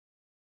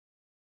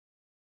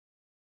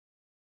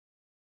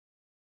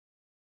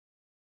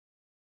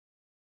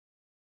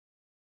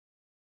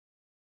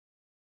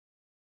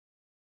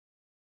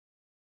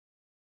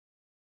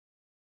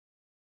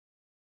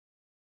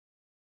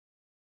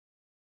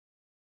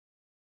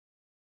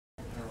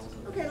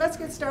let's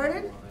get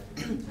started.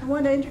 I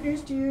want to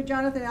introduce to you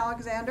Jonathan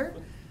Alexander.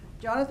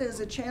 Jonathan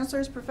is a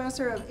Chancellor's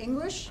Professor of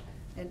English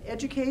and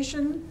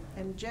Education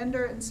and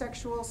Gender and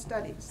Sexual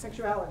Studies,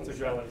 Sexuality.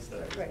 Sexuality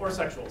studies, right. or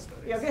sexual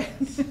studies. Okay.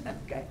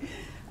 Okay.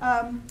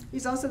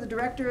 He's also the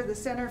director of the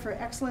Center for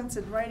Excellence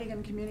in Writing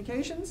and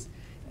Communications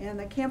and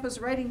the campus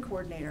writing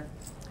coordinator.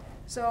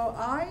 So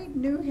I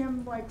knew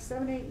him like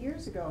 7, 8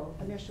 years ago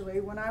initially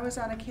when I was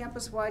on a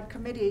campus-wide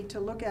committee to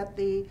look at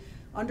the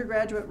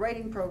undergraduate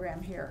writing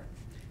program here.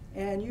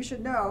 And you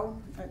should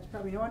know, there's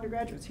probably no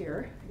undergraduates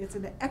here, it's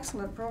an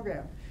excellent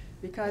program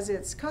because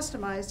it's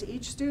customized to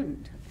each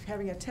student,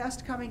 having a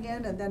test coming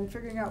in and then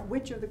figuring out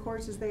which of the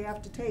courses they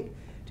have to take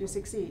to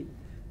succeed.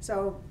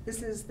 So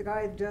this is the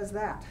guy that does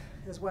that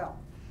as well.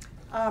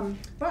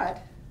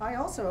 But I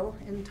also,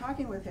 in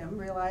talking with him,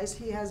 realized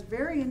he has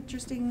very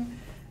interesting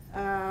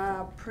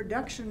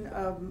production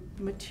of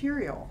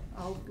material.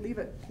 I'll leave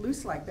it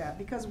loose like that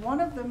because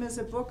one of them is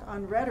a book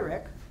on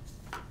rhetoric,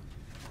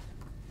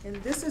 and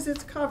this is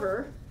its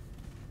cover,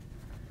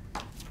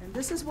 and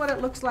this is what it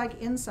looks like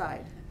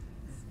inside.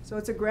 So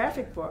it's a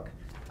graphic book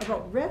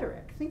about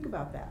rhetoric. Think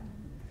about that.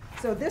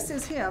 So this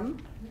is him,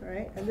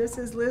 right? And this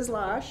is Liz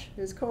Losh,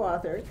 his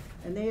co-author,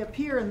 and they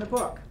appear in the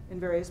book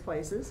in various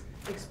places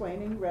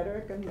explaining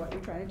rhetoric and what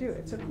you're trying to do.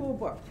 It's a cool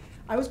book.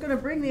 I was going to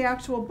bring the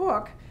actual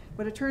book,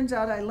 but it turns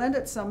out I lent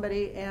it to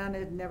somebody and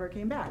it never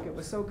came back. It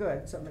was so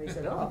good. Somebody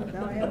said, oh,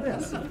 now I have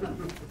this.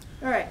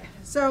 All right,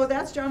 so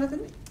that's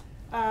Jonathan.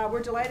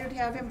 We're delighted to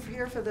have him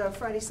here for the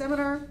Friday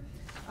seminar.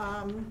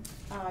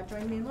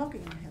 Join me in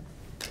welcoming him.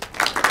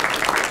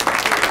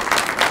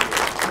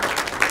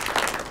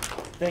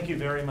 Thank you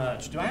very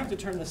much. Do I have to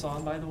turn this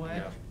on, by the way?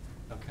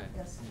 Yeah. Okay.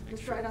 Yes,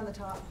 just right on the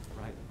top.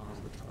 Right on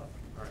the top.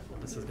 All right, well,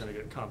 this is going to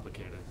get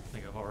complicated. I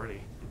think I've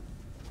already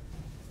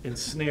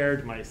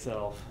ensnared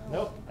myself. Oh.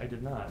 Nope, I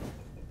did not.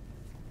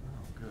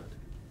 Oh, good.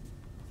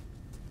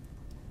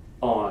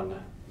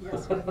 On.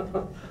 Yes.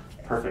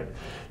 Perfect.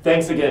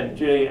 Thanks again,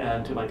 Judy,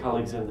 and to my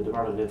colleagues in the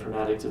Department of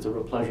Informatics. It's a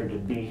real pleasure to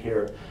be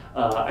here.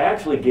 I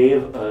actually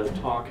gave a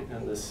talk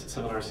in this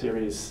seminar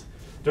series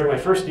during my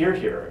first year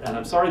here, and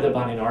I'm sorry that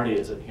Bonnie Nardi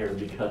isn't here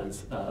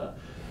because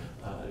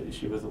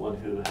she was the one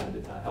who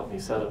had helped me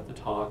set up the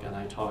talk, and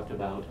I talked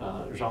about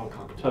Jean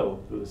Cocteau,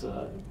 who's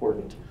an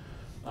important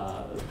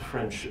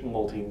French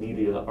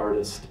multimedia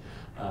artist.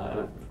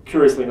 And I'm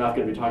curiously enough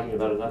going to be talking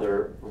about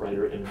another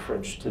writer in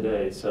French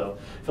today, so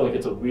I feel like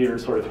it's a weird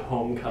sort of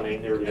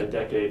homecoming nearly a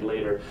decade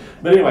later.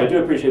 But anyway, I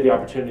do appreciate the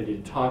opportunity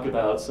to talk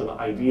about some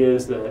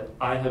ideas that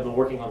I have been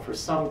working on for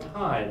some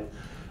time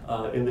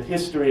in the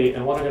history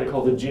and what I'm going to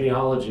call the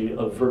genealogy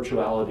of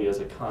virtuality as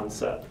a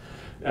concept.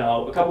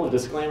 Now, a couple of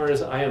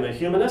disclaimers. I am a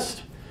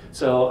humanist,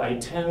 so I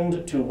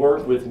tend to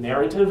work with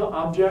narrative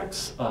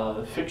objects,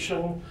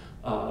 fiction,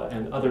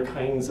 and other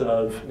kinds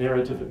of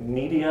narrative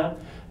media.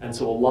 And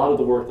so a lot of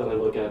the work that I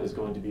look at is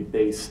going to be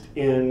based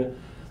in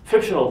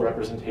fictional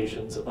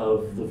representations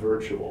of the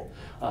virtual.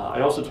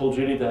 I also told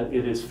Judy that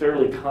it is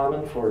fairly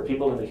common for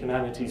people in the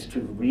humanities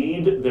to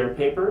read their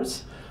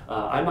papers.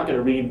 I'm not going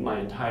to read my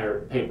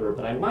entire paper,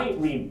 but I might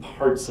read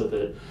parts of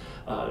it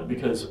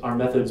because our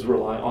methods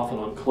rely often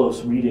on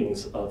close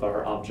readings of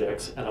our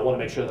objects, and I want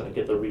to make sure that I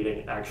get the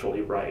reading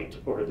actually right,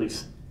 or at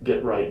least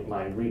get right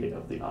my reading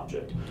of the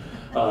object.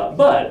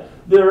 But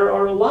there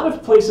are a lot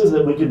of places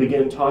that we could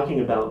begin talking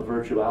about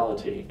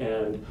virtuality,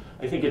 and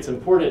I think it's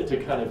important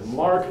to kind of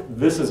mark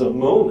this as a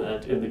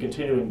moment in the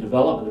continuing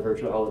development of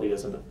virtuality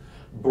as a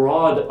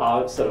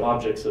broad set of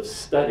objects of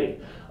study.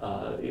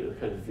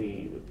 Kind of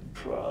the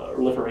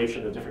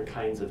proliferation of different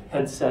kinds of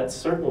headsets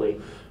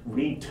certainly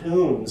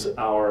retunes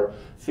our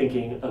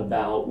thinking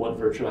about what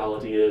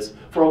virtuality is.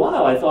 For a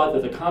while I thought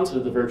that the concept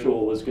of the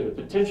virtual was going to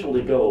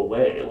potentially go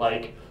away,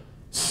 like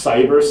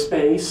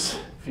cyberspace,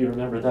 if you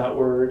remember that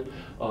word,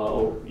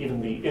 or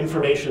even the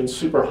information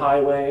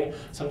superhighway.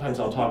 Sometimes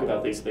I'll talk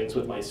about these things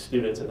with my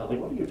students and they're like,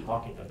 what are you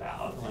talking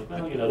about? I'm like,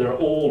 well, you know, there are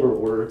older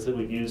words that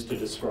we've used to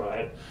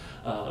describe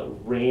a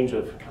range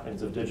of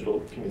kinds of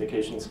digital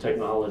communications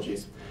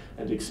technologies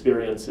and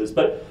experiences.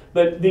 But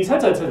these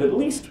headsets have at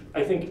least,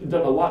 I think,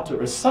 done a lot to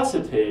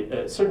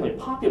resuscitate certainly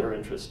popular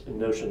interest in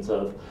notions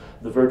of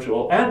the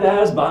virtual. And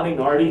as Bonnie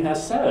Nardi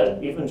has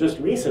said, even just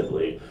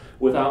recently,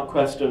 without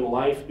question,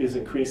 life is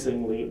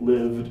increasingly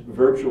lived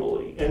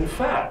virtually. In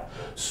fact,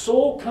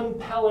 so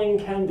compelling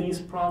can these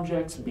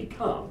projects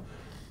become,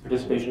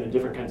 participation in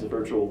different kinds of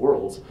virtual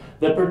worlds,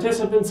 that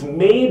participants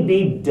may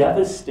be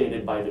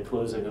devastated by the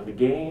closing of a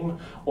game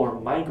or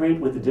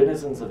migrate with the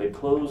denizens of a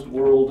closed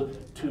world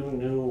to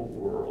new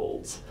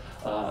worlds.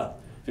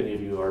 If any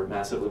of you are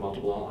massively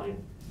multiple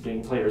online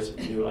game players,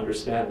 you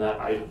understand that.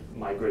 I've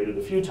migrated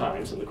a few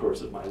times in the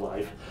course of my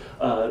life.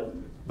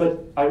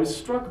 But I was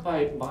struck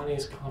by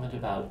Bonnie's comment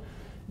about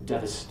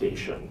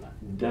devastation,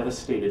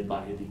 devastated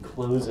by the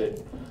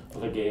closing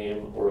of a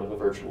game or of a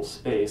virtual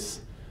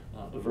space,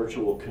 a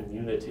virtual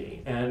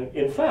community. And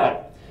in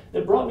fact,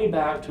 it brought me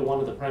back to one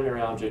of the primary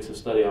objects of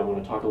study I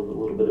want to talk a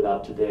little bit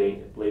about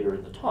today, later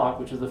in the talk,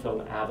 which is the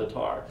film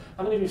Avatar.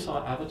 How many of you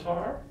saw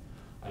Avatar?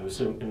 I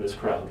assume in this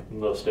crowd,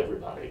 most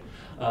everybody.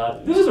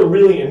 This is a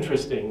really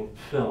interesting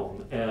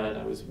film, and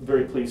I was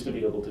very pleased to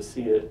be able to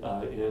see it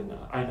in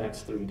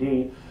IMAX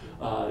 3D,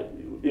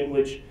 in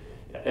which,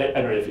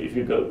 I don't know if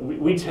you go,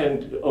 we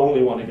tend to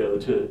only want to go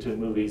to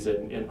movies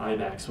in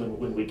IMAX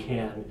when we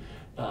can.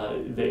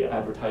 They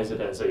advertise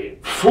it as a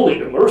fully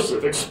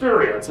immersive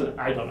experience, and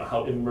I don't know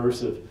how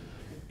immersive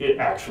it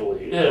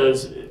actually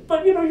is,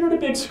 but you know, you're at a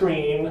big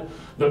screen,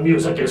 the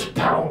music is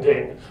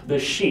pounding, the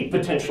sheet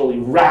potentially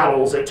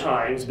rattles at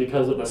times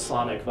because of the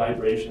sonic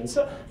vibrations.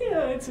 So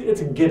yeah, it's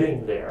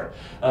getting there.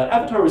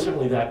 Avatar was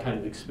certainly that kind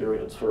of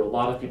experience for a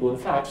lot of people. In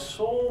fact,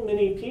 so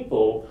many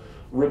people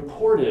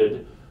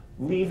reported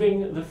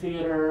leaving the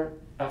theater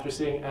after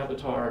seeing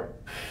Avatar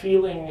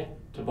feeling,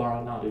 to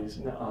borrow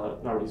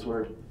Nardi's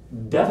word,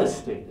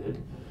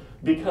 devastated,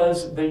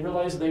 because they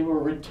realized they were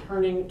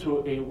returning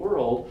to a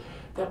world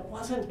that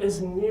wasn't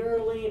as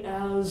nearly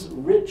as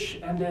rich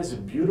and as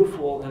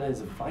beautiful and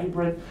as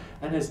vibrant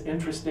and as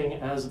interesting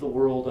as the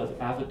world of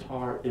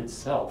Avatar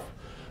itself.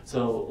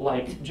 So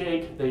like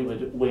Jake, they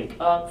would wake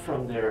up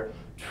from their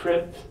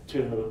trip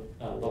to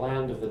the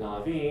land of the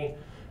Na'vi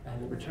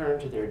and return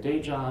to their day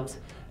jobs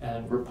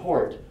and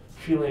report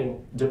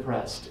feeling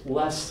depressed,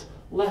 less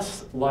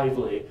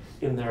lively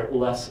in their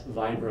less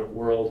vibrant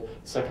world.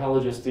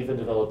 Psychologists even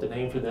developed a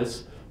name for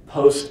this: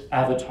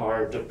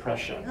 post-Avatar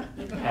depression.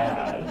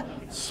 PAD.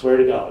 Swear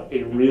to God,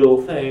 a real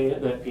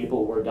thing that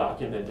people were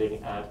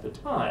documenting at the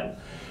time.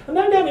 And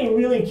that got me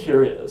really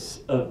curious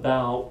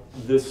about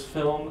this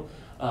film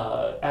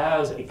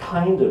as a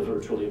kind of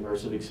virtually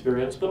immersive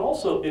experience, but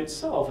also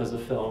itself as a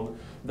film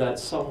that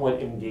somewhat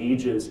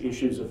engages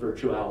issues of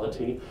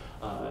virtuality.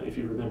 If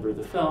you remember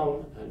the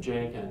film,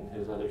 Jake and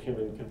his other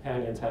human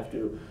companions have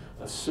to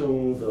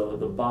assume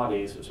the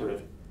bodies, sort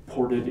of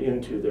ported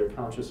into their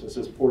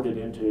consciousnesses, ported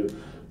into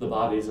the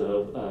bodies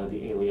of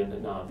the alien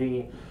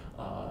Na'vi,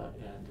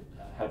 and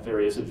have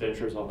various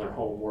adventures on their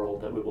home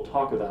world that we will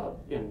talk about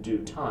in due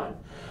time.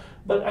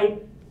 But I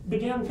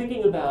began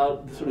thinking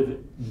about the sort of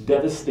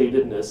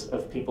devastatedness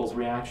of people's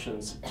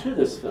reactions to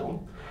this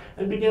film,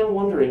 and began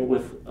wondering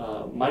with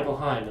Michael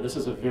Heim, and this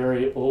is a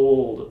very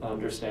old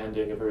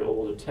understanding, a very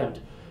old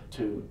attempt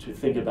to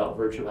think about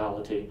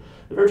virtuality.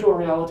 The virtual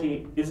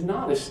reality is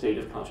not a state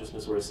of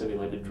consciousness or a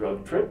simulated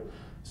drug trip.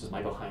 This is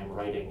Michael Heim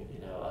writing,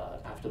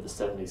 after the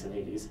 70s and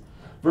 80s.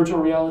 Virtual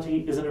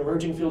reality is an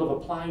emerging field of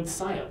applied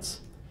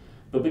science.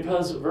 But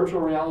because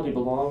virtual reality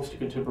belongs to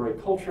contemporary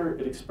culture,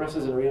 it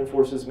expresses and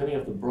reinforces many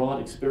of the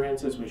broad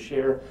experiences we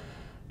share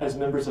as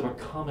members of a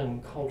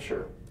common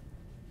culture.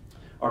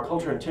 Our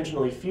culture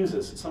intentionally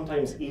fuses,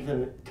 sometimes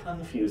even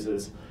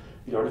confuses,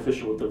 the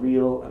artificial with the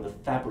real and the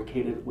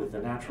fabricated with the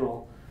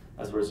natural.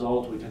 As a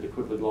result, we tend to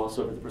quickly gloss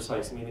over the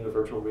precise meaning of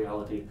virtual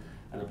reality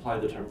and apply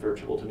the term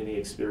virtual to many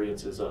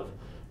experiences of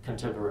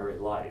contemporary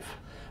life.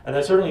 And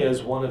that certainly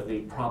is one of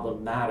the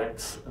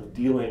problematics of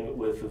dealing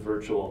with the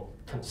virtual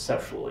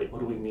conceptually. What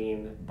do we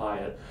mean by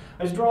it?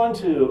 I was drawn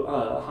to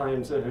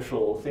Heim's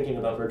initial thinking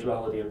about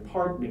virtuality in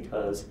part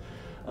because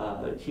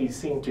he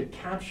seemed to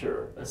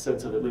capture a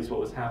sense of at least what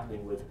was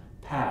happening with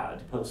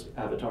PAD,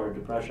 post-Avatar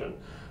depression,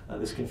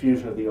 this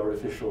confusion of the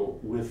artificial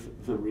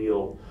with the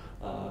real,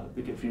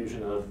 the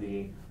confusion of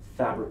the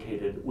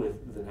fabricated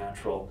with the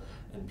natural,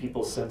 and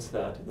people sense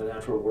that the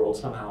natural world,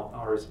 somehow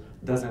ours,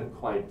 doesn't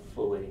quite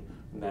fully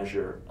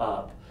measure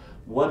up.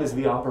 What is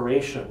the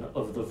operation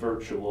of the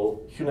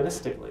virtual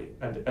humanistically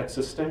and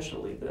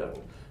existentially then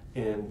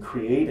in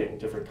creating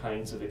different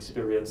kinds of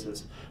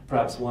experiences,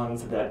 perhaps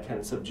ones that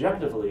can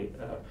subjectively,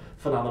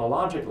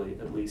 phenomenologically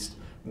at least,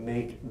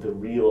 make the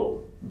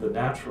real, the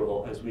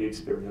natural as we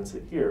experience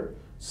it here,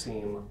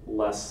 seem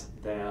less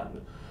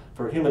than?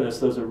 For humanists,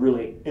 those are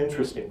really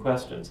interesting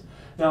questions.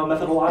 Now,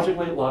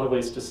 methodologically, a lot of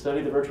ways to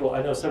study the virtual.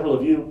 I know several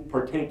of you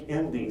partake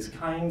in these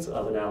kinds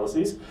of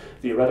analyses.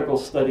 Theoretical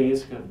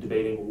studies, kind of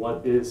debating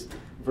what is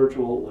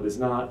virtual, what is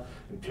not.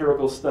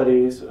 Empirical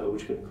studies,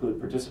 which can include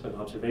participant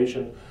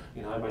observation.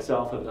 I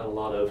myself have done a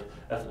lot of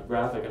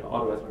ethnographic and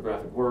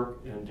autoethnographic work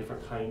in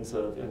different kinds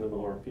of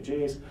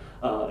MMORPGs.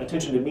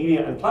 Attention to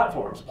media and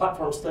platforms.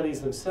 Platform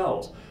studies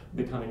themselves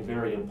becoming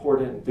very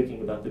important, and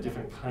thinking about the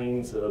different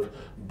kinds of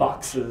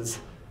boxes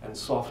and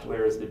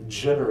softwares that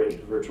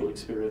generate virtual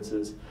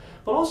experiences,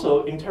 but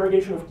also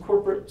interrogation of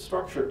corporate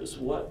structures.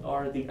 What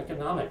are the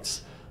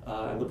economics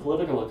and the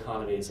political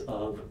economies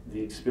of the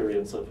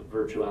experience of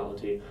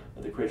virtuality,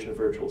 the creation of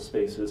virtual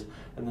spaces,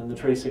 and then the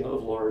tracing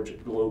of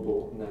large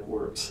global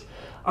networks.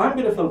 I'm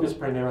going to focus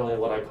primarily on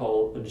what I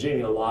call a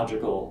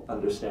genealogical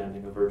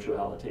understanding of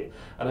virtuality.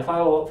 And I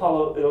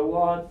follow in a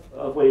lot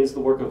of ways the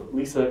work of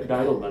Lisa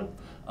Geidelman,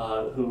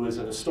 who is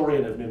an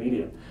historian of new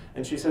media.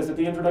 And she says that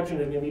the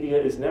introduction of new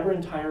media is never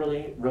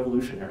entirely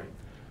revolutionary.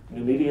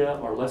 New media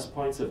are less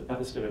points of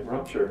epistemic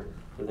rupture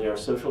than they are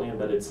socially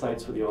embedded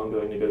sites for the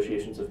ongoing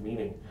negotiations of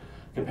meaning.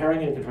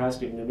 Comparing and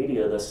contrasting new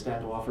media thus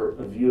stand to offer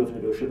a view of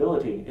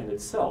negotiability in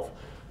itself,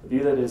 a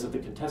view that is of the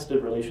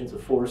contested relations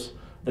of force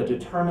that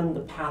determine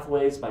the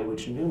pathways by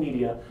which new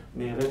media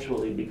may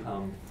eventually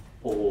become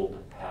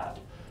old hat.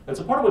 And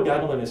so part of what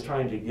Geidelman is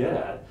trying to get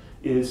at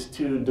is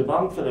to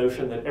debunk the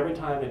notion that every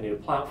time a new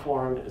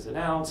platform is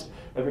announced,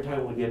 every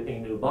time we get a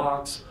new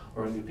box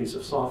or a new piece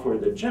of software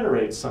that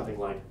generates something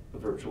like a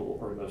virtual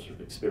or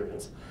immersive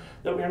experience,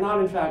 that we are not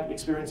in fact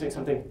experiencing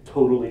something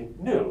totally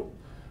new.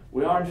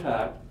 We are in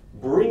fact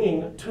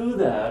bringing to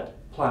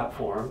that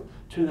platform,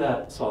 to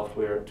that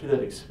software, to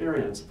that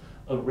experience,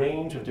 a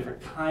range of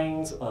different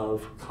kinds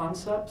of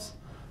concepts,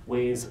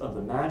 ways of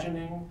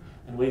imagining,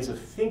 and ways of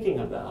thinking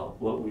about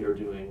what we are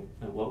doing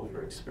and what we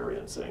are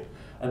experiencing.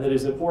 And that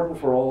is important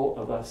for all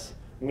of us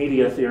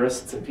media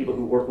theorists and people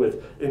who work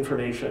with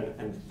information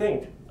and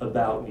think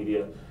about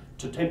media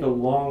to take a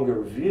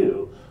longer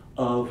view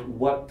of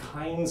what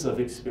kinds of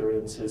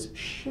experiences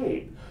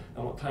shape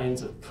and what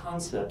kinds of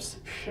concepts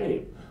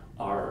shape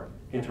our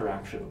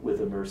interaction with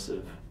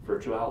immersive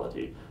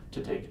virtuality,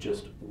 to take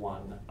just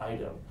one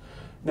item.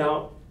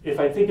 Now, if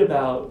I think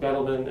about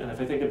Gettleman, and if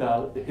I think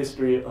about the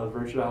history of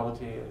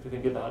virtuality, and if I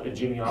think about a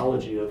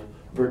genealogy of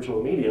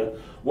virtual media,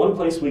 one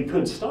place we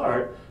could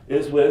start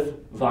is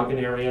with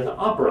Wagnerian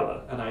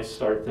opera. And I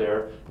start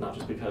there not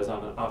just because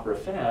I'm an opera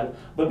fan,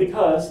 but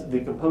because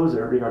the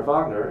composer, Richard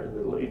Wagner, in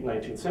the late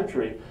 19th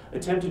century,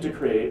 attempted to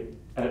create,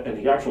 and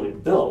he actually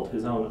built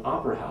his own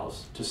opera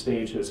house to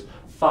stage his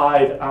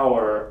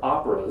 5-hour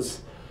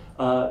operas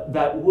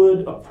that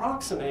would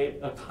approximate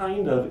a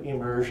kind of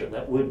immersion,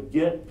 that would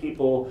get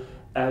people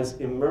as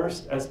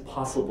immersed as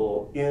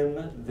possible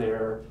in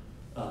their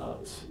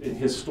in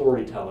his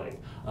storytelling.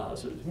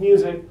 So there's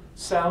music,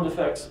 sound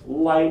effects,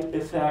 light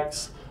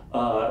effects,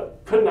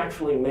 couldn't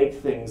actually make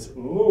things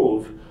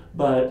move,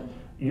 but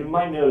you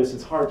might notice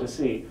it's hard to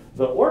see.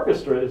 The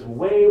orchestra is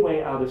way,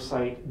 way out of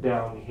sight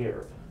down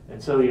here.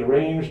 And so he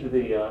arranged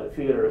the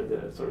theater,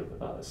 the sort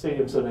of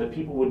stadium, so that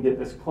people would get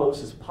as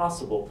close as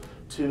possible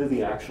to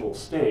the actual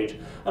stage.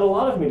 And a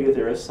lot of media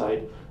theorists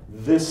cite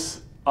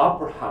this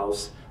opera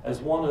house as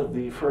one of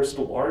the first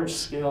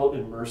large-scale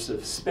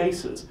immersive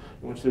spaces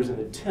in which there's an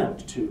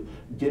attempt to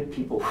get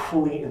people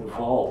fully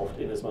involved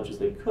in as much as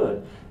they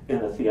could in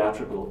a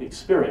theatrical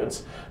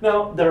experience.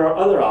 Now, there are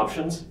other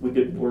options. We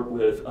could work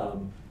with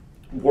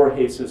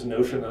Borges's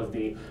notion of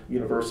the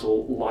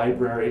universal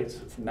library. It's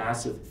a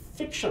massive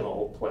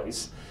fictional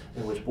place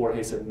in which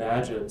Borges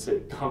imagines a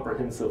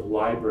comprehensive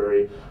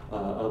library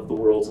of the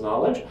world's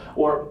knowledge.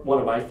 Or one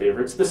of my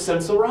favorites, the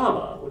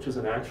Sensorama, which is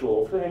an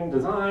actual thing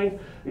designed.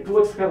 It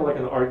looks kind of like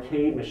an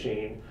arcade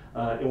machine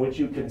in which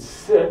you can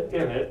sit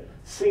in it,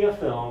 see a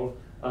film,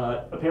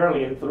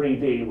 apparently in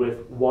 3D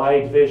with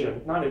wide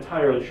vision. Not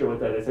entirely sure what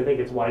that is. I think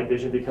it's wide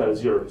vision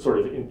because you're sort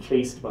of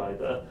encased by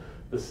the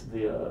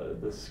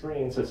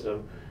screen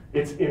system.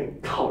 It's in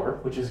color,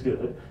 which is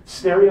good.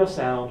 Stereo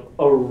sound,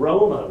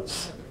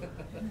 aromas,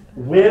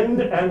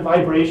 wind and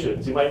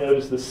vibrations. You might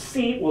notice the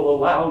seat will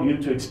allow you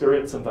to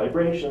experience some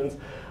vibrations.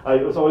 I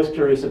was always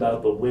curious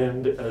about the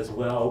wind as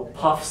well.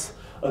 Puffs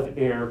of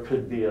air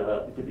could be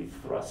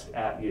thrust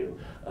at you.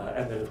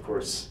 And then, of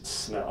course,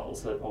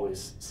 smells. That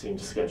always seemed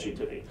sketchy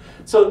to me.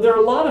 So there are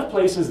a lot of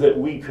places that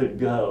we could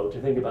go to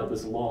think about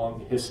this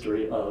long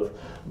history of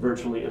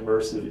virtually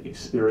immersive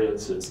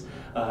experiences.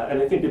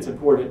 And I think it's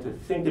important to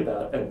think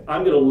about, and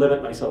I'm going to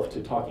limit myself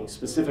to talking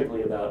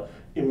specifically about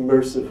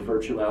immersive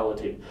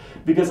virtuality,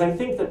 because I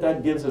think that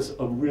that gives us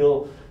a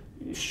real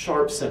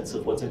sharp sense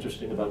of what's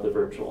interesting about the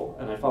virtual.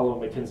 And I follow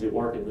McKinsey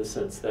work in the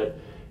sense that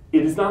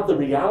it is not the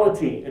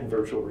reality in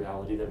virtual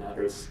reality that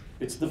matters,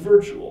 it's the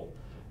virtual.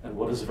 And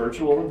what is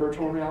virtual in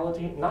virtual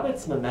reality? Not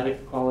its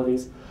mimetic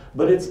qualities,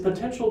 but its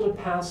potential to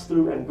pass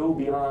through and go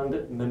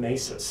beyond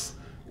mimesis,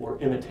 or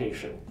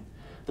imitation.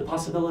 The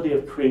possibility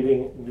of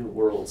creating new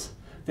worlds.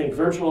 Think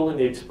virtual, and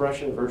the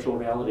expression virtual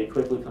reality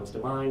quickly comes to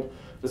mind,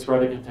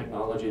 describing a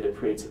technology that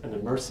creates an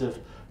immersive,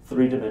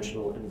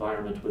 three-dimensional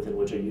environment within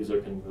which a user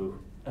can move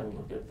and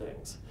look at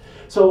things.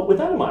 So with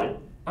that in mind,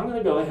 I'm going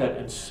to go ahead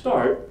and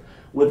start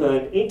with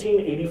an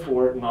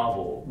 1884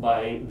 novel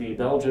by the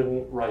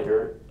Belgian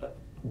writer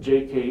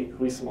J.K.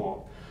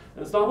 Huysmans.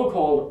 And it's a novel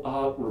called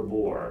A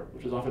Rebours,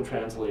 which is often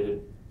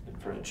translated in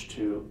French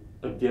to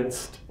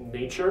against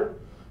nature,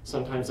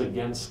 sometimes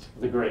against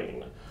the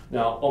grain.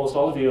 Now, almost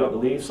all of you, I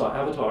believe, saw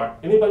Avatar.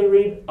 Anybody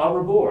read A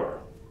Rebours?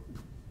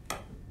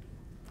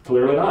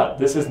 Clearly not.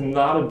 This is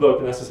not a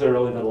book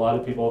necessarily that a lot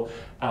of people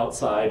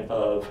outside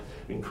of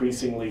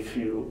increasingly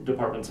few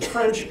departments of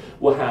French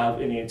will have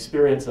any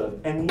experience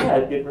of, and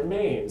yet it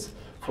remains,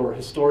 for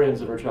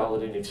historians of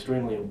virtuality, an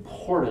extremely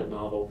important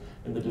novel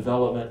in the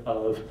development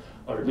of,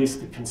 or at least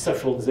the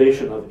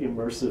conceptualization of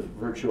immersive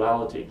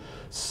virtuality.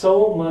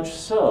 So much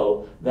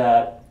so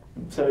that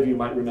some of you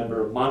might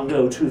remember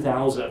Mondo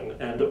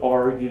 2000 and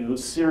Are You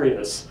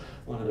Serious,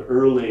 one of the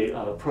early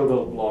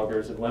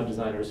proto-bloggers and web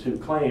designers who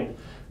claimed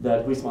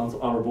that Huysmans' A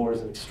Rebours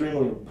is an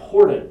extremely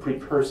important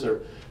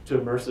precursor to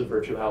immersive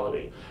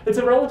virtuality. It's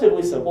a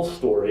relatively simple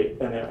story,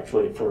 and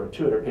actually for a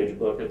 200-page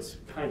book, it's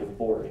kind of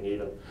boring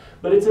even.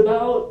 But it's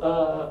about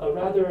a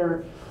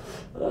rather,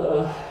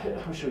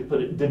 how should we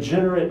put it,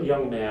 degenerate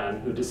young man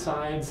who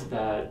decides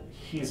that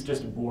he's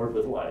just bored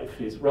with life.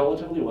 He's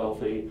relatively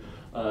wealthy,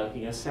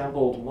 He has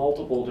sampled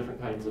multiple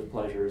different kinds of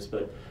pleasures,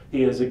 but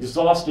he has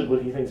exhausted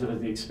what he thinks of as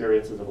the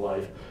experiences of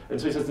life. And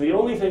so he says the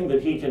only thing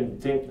that he can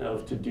think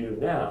of to do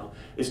now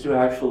is to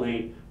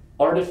actually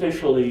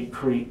artificially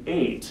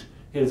create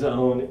his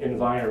own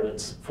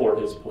environments for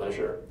his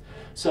pleasure.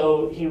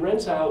 So he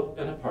rents out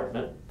an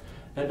apartment,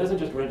 and doesn't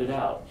just rent it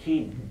out,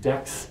 he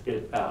decks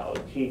it out.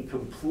 He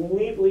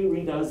completely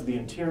redoes the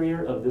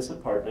interior of this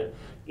apartment.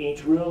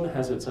 Each room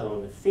has its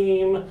own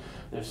theme.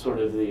 There's sort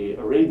of the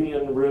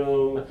Arabian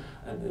room,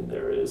 and then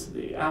there is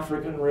the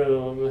African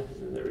room,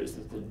 and then there is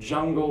the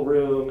jungle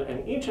room,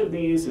 and each of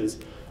these is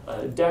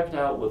decked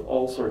out with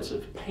all sorts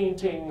of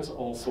paintings,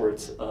 all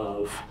sorts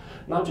of,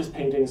 not just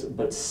paintings,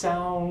 but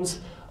sounds.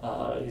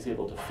 He's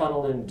able to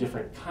funnel in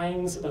different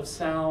kinds of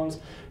sounds.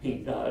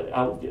 He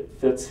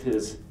outfits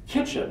his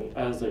kitchen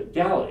as a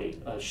galley,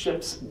 a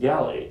ship's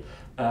galley.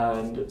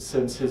 And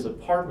since his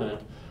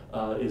apartment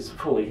is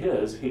fully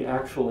his, he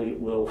actually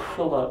will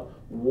fill up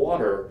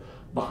water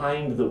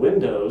behind the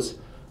windows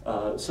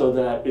so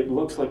that it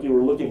looks like you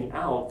were looking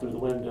out through the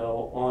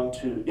window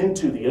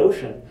into the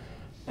ocean,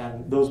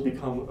 and those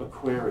become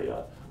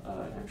aquaria.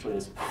 It actually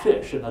has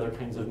fish and other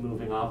kinds of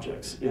moving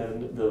objects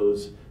in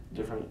those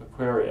different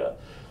aquaria.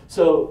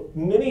 So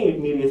many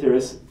media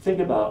theorists think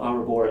about a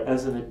rebours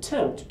as an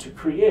attempt to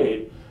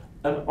create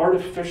an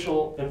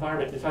artificial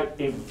environment, in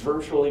fact, a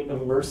virtually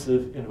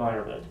immersive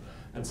environment.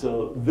 And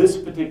so this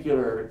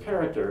particular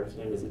character, his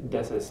name is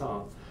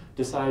Dessessant,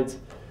 decides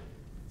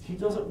he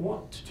doesn't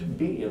want to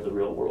be in the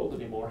real world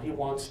anymore. He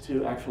wants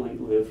to actually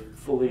live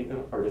fully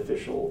an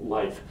artificial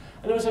life.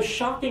 And it was a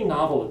shocking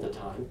novel at the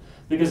time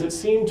because it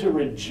seemed to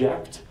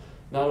reject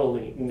not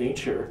only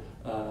nature,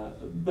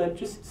 but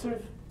just sort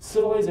of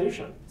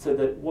civilization. So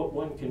that what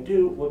one can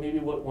do, maybe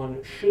what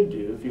one should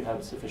do if you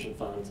have sufficient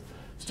funds,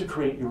 is to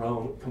create your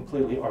own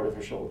completely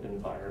artificial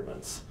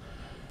environments.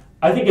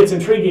 I think it's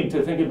intriguing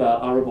to think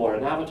about a rebours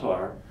and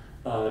Avatar,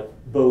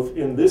 both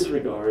in this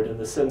regard, in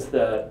the sense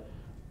that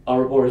a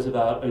rebours is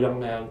about a young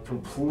man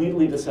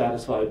completely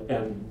dissatisfied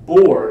and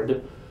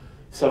bored,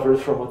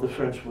 suffers from what the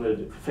French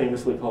would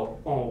famously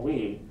call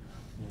ennui,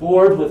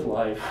 bored with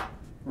life,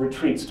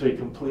 retreats to a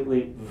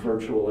completely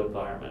virtual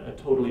environment, a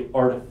totally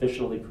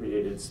artificially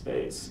created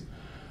space.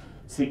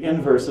 It's the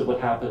inverse of what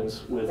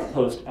happens with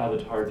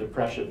post-Avatar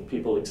depression,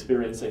 people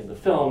experiencing the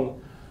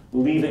film,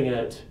 leaving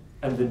it,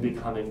 and then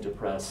becoming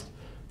depressed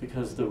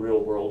because the real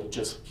world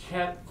just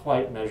can't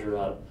quite measure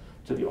up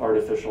to the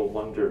artificial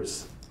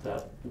wonders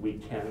that we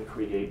can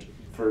create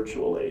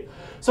virtually.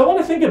 So I want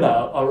to think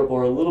about a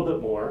rebours a little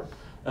bit more.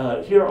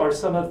 Here are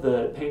some of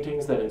the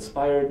paintings that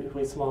inspired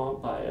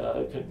Huysmans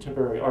by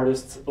contemporary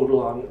artists,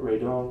 Odilon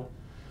Redon.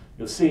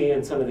 You'll see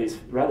in some of these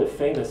rather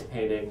famous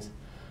paintings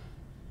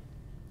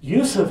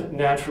use of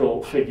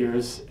natural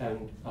figures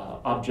and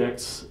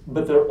objects,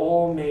 but they're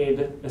all made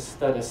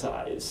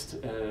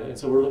aestheticized. And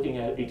so we're looking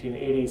at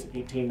 1880s,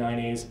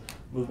 1890s,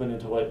 movement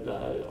into what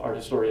art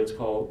historians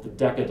call the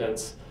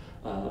decadence,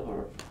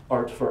 or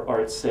art for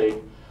art's sake,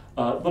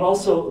 but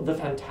also the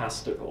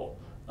fantastical.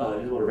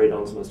 Is one of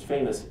Redon's most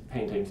famous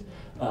paintings,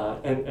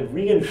 and a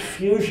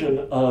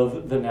reinfusion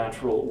of the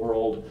natural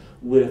world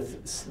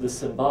with the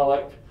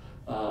symbolic.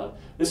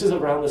 This is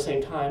around the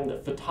same time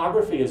that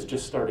photography is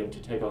just starting to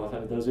take off,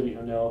 and those of you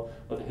who know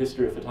about the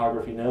history of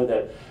photography know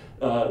that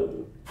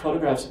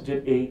photographs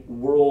did a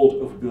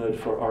world of good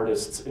for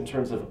artists in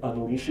terms of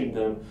unleashing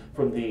them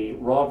from the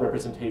raw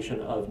representation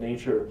of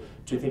nature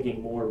to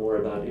thinking more and more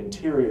about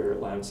interior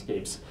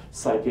landscapes,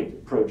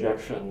 psychic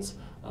projections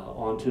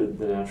onto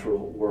the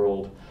natural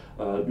world.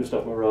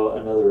 Gustave Moreau,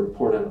 another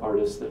important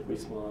artist that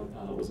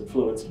Huysmans was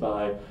influenced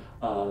by,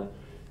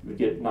 we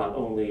get not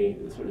only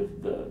sort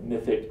of the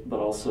mythic,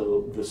 but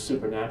also the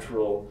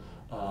supernatural,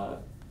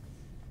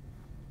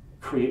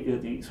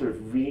 the sort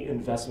of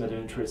reinvestment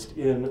interest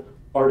in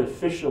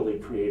artificially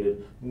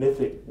created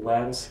mythic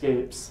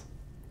landscapes.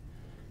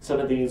 Some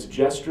of these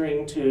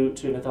gesturing to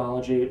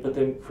mythology, but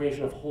then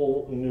creation of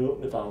whole new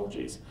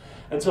mythologies.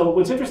 And so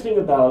what's interesting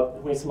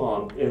about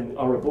Huysmans in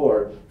a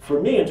rebours,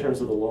 for me in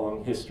terms of the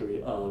long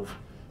history of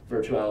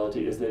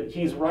virtuality, is that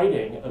he's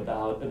writing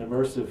about an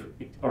immersive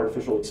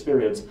artificial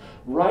experience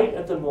right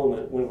at the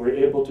moment when we're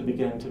able to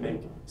begin to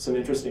make some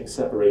interesting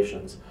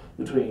separations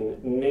between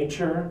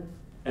nature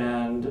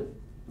and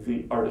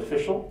the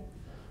artificial,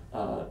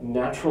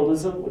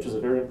 naturalism, which is a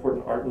very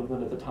important art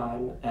movement at the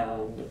time,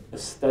 and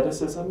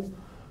aestheticism,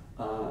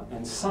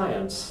 and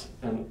science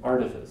and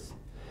artifice.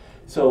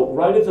 So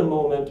right at the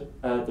moment,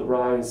 at the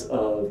rise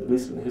of, at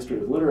least in the history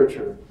of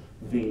literature,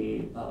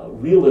 the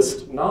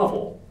realist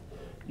novel,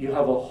 you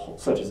have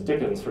such as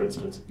Dickens, for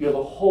instance, you have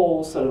a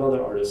whole set of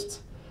other artists,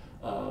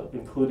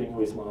 including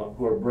Huysmans,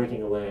 who are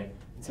breaking away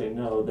and saying,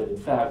 no, that in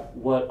fact,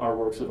 what our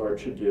works of art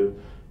should do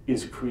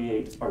is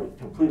create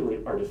completely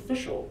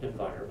artificial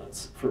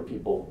environments for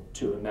people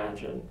to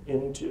imagine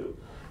into.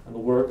 And the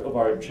work of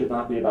art should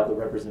not be about the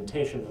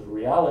representation of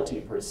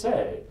reality per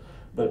se,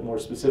 but more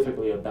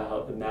specifically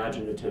about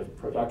imaginative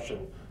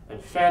production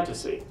and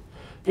fantasy.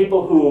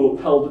 People who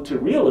held to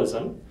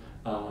realism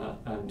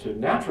and to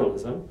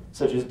naturalism,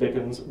 such as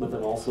Dickens, but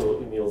then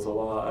also Emile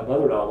Zola and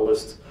other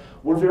novelists,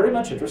 were very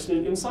much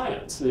interested in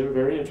science. They were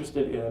very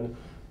interested in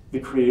the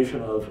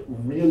creation of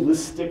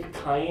realistic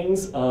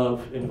kinds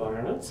of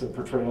environments and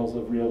portrayals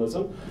of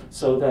realism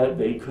so that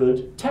they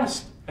could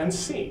test and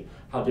see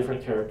how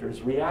different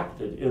characters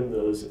reacted in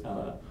those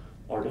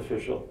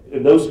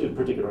in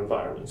particular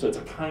environments. So it's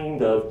a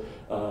kind of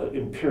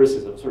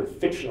empiricism, sort of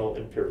fictional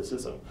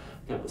empiricism,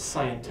 kind of a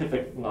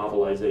scientific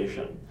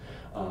novelization.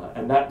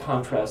 And that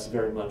contrasts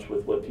very much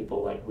with what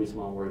people like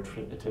Huysmans were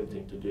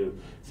attempting to do,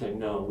 saying,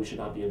 no, we should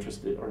not be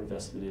interested or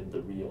invested in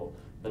the real,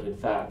 but in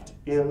fact,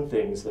 in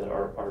things that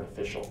are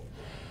artificial.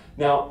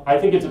 Now, I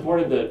think it's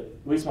important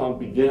that Huysmans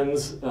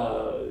begins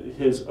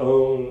his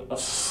own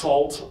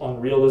assault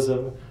on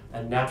realism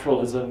and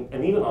naturalism,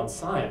 and even on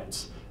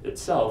science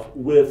itself,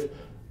 with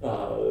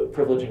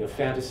privileging of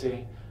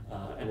fantasy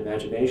and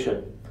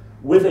imagination,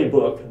 with a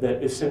book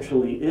that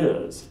essentially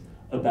is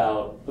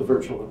about a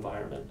virtual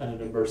environment and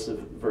an immersive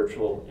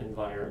virtual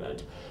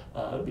environment,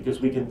 because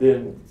we can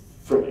then,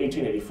 from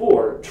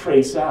 1884,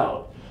 trace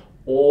out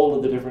all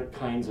of the different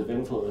kinds of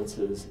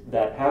influences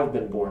that have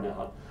been borne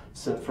out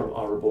from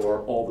a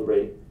rebours all the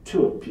way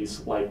to a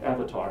piece like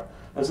Avatar.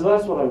 And so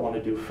that's what I want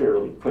to do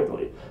fairly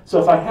quickly.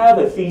 So if I have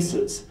a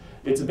thesis,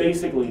 it's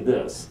basically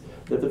this,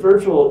 that the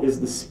virtual is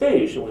the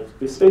space in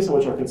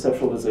which our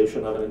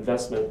conceptualization of an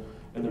investment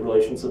in the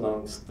relations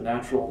amongst the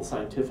natural, the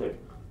scientific,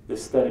 the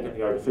aesthetic, and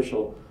the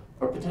artificial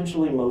are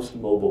potentially most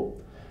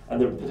mobile, and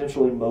they're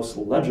potentially most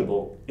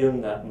legible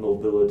in that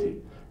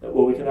mobility. That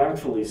what we can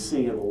actually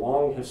see in the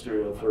long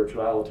history of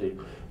virtuality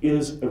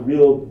is a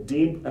real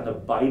deep and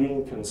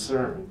abiding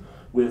concern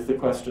with the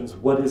questions,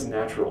 what is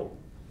natural?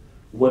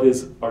 What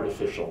is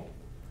artificial?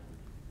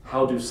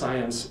 How do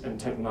science and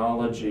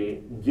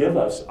technology give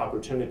us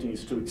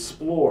opportunities to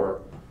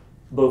explore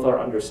both our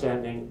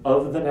understanding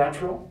of the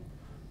natural,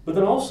 but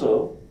then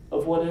also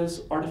of what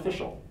is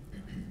artificial?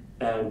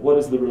 And what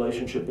is the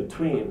relationship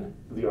between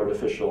the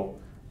artificial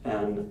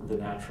and the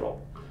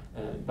natural?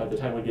 And by the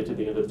time we get to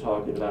the end of the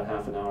talk in about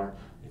half an hour,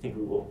 I think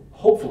we will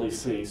hopefully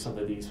see some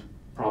of these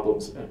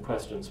problems and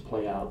questions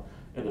play out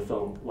in a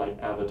film like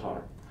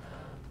Avatar.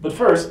 But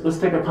first, let's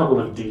take a couple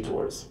of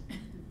detours.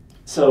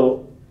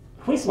 So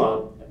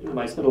Huysmans, whom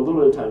I spent a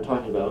little bit of time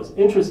talking about, is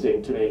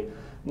interesting to me,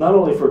 not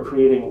only for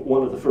creating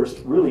one of the first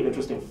really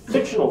interesting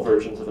fictional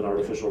versions of an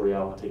artificial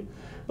reality,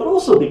 but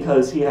also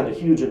because he had a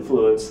huge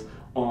influence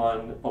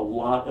on a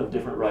lot of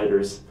different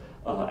writers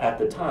at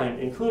the time,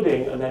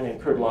 including a man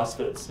named Kurt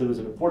Lostwitz, who was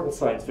an important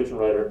science fiction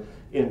writer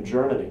in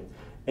Germany.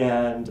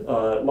 And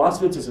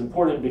Lostwitz is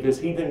important because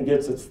he then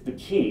gives us the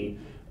key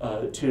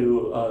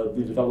to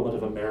the development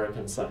of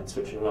American science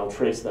fiction, and I'll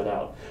trace that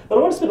out. But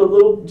I want to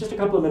spend just a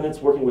couple of minutes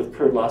working with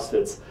Kurt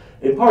Lostwitz,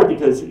 in part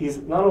because he's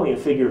not only a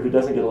figure who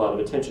doesn't get a lot of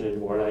attention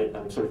anymore, and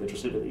I'm sort of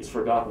interested in these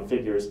forgotten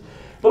figures,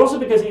 but also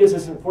because he is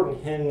this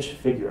important hinge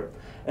figure.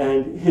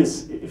 And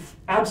his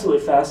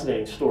absolutely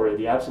fascinating story,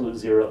 The Absolute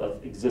Zero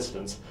of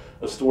Existence,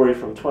 a story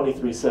from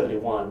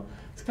 2371,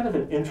 is kind of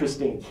an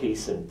interesting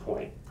case in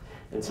point.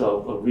 And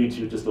so I'll read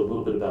you just a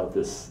little bit about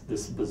this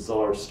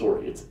bizarre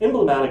story. It's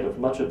emblematic of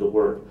much of the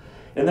work,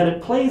 and that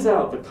it plays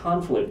out the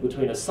conflict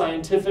between a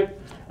scientific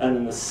and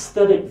an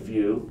aesthetic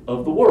view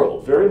of the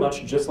world, very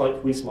much just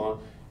like Huysmans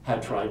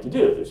had tried to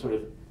do. There's sort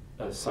of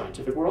a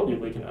scientific world,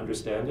 we can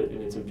understand it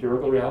in its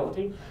empirical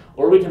reality,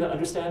 or we can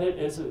understand it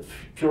as a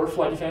pure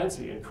flight of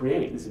fancy and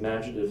create these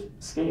imaginative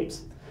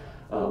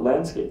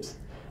landscapes.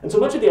 And so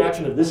much of the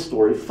action of this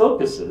story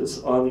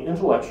focuses on the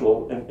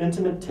intellectual and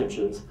intimate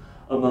tensions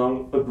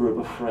among a group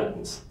of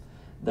friends.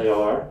 They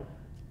are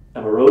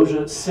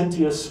Ambrosia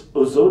Cynthius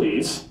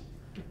Ozodes,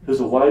 who's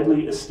a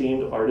widely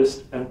esteemed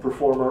artist and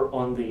performer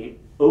on the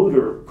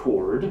odor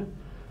chord,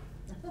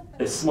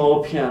 a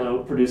small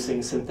piano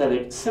producing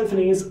synthetic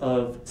symphonies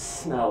of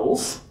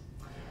smells.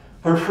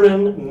 Her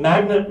friend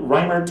Magnet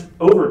Reimert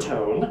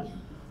Overtone,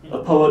 a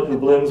poet who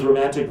blends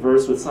romantic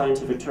verse with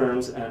scientific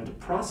terms and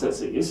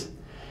processes.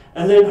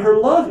 And then her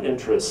love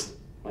interest,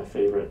 my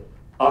favorite,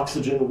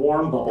 Oxygen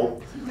Warm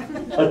Bubble,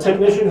 a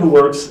technician who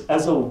works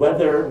as a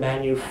weather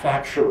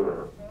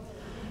manufacturer.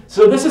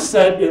 So this is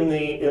set in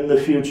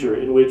the future,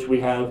 in which we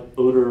have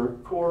odor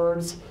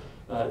chords,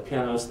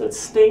 pianos that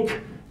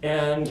stink,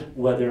 and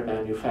weather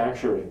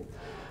manufacturing.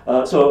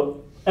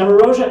 So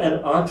Ambrosia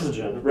and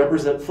Oxygen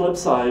represent flip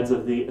sides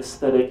of the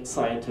aesthetic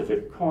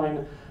scientific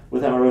coin,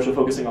 with Ambrosia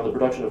focusing on the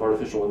production of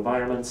artificial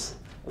environments,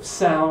 of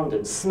sound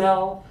and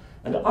smell,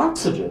 and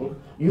Oxygen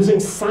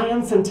using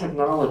science and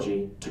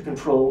technology to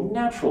control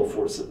natural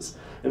forces,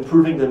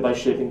 improving them by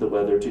shaping the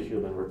weather to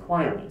human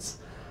requirements.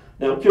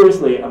 Now,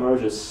 curiously,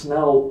 Ambrosia's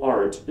smell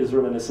art is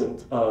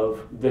reminiscent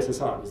of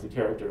Huysmans, as the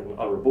character in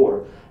A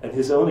Rebours, and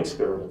his own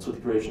experiments with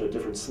the creation of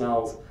different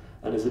smells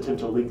and his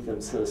attempt to link them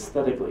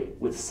synesthetically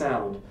with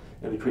sound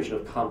and the creation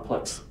of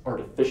complex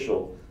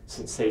artificial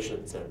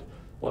sensations and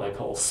what I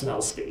call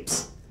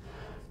smellscapes.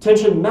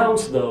 Tension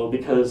mounts, though,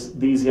 because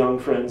these young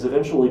friends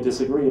eventually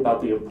disagree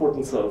about the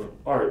importance of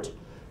art,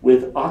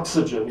 with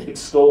Oxygen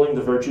extolling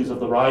the virtues of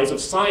the rise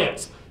of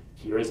science.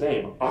 hear his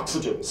name,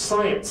 oxygen,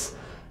 science,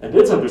 and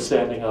its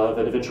understanding of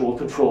and eventual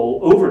control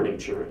over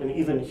nature and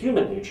even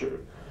human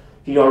nature.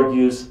 He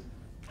argues,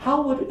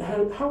 how would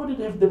it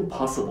have been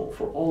possible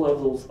for all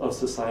levels of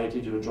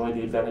society to enjoy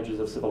the advantages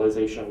of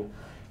civilization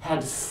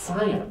had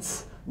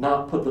science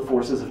not put the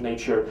forces of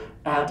nature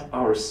at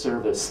our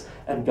service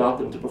and got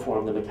them to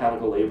perform the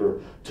mechanical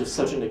labor to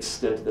such an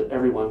extent that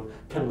everyone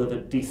can live a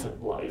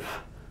decent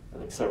life? I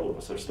think several of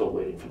us are still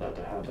waiting for that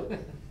to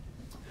happen.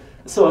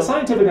 So a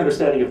scientific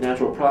understanding of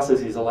natural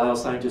processes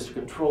allows scientists to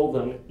control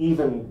them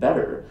even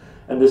better,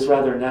 and this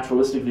rather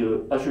naturalistic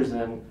view ushers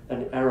in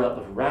an era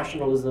of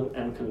rationalism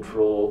and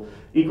control,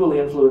 equally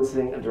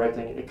influencing and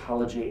directing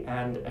ecology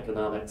and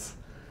economics.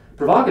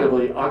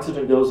 Provocatively,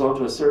 Oxygen goes on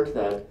to assert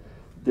that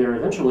there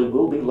eventually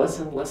will be less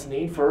and less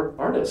need for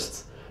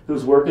artists,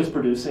 whose work is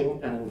producing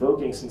and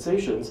invoking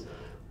sensations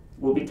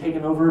will be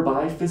taken over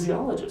by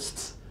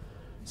physiologists.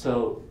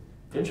 So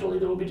eventually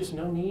there will be just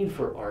no need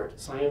for art.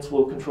 Science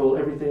will control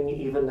everything,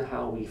 even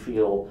how we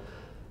feel.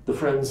 The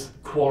friends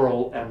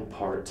quarrel and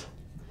part.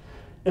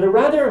 In a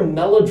rather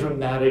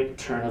melodramatic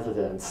turn of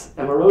events,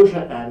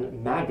 Ambrosia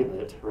and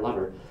Magnet, her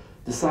lover,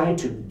 decide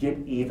to get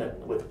even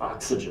with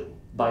Oxygen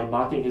by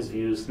mocking his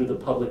views through the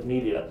public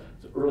media,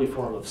 the early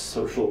form of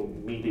social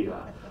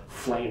media,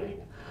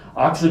 flaming.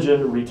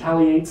 Oxygen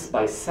retaliates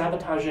by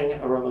sabotaging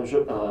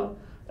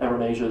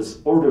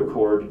Aramasia's order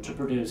cord to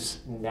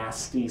produce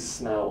nasty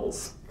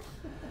smells.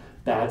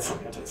 Bad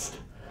scientist.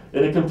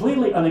 In a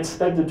completely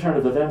unexpected turn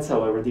of events,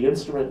 however, the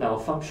instrument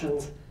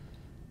malfunctions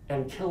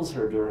and kills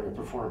her during a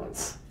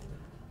performance.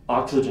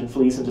 Oxygen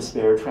flees in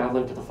despair,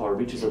 traveling to the far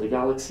reaches of the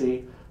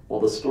galaxy, while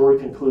the story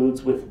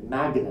concludes with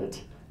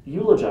Magnet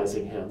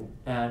eulogizing him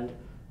and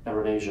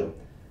Aramasia.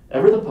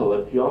 Ever the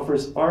poet, he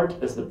offers art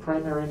as the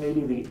primary,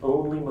 maybe the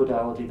only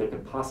modality that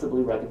could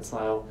possibly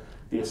reconcile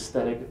the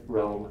aesthetic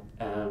realm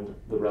and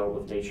the realm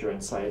of nature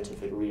and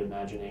scientific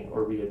reimagining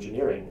or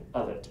re-engineering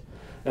of it.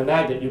 Now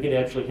Magnet, you can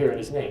actually hear in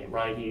his name,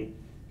 right?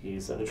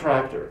 He's an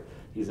attractor.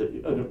 He's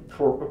an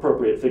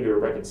appropriate figure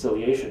of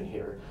reconciliation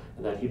here,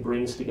 and that he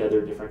brings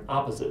together different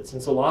opposites.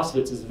 And so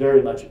Loswitz is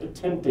very much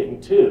attempting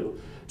to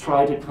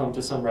try to come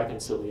to some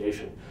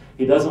reconciliation.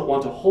 He doesn't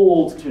want to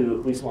hold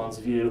to Huysmans'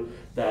 view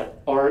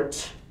that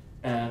art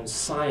and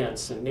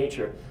science and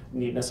nature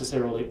need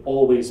necessarily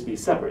always be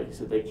separate. He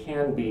said they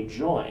can be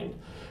joined.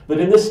 But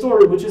in this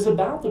story, which is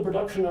about the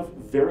production of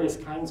various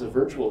kinds of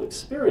virtual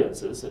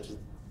experiences, such as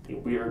the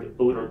weird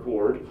odor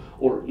cord,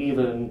 or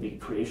even the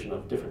creation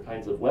of different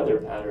kinds of weather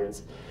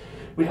patterns,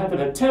 we have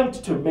an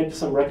attempt to make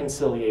some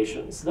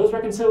reconciliations. Those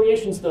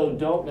reconciliations, though,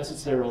 don't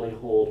necessarily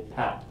hold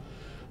pat.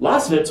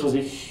 Loswitz was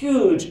a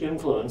huge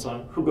influence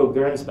on Hugo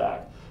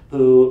Gernsback,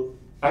 who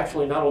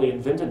actually not only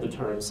invented the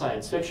term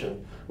science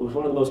fiction, but was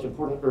one of the most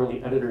important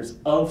early editors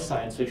of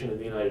science fiction in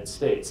the United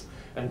States.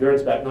 And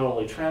Gernsback not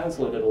only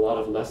translated a lot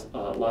of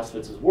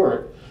Loswitz's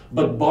work,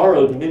 but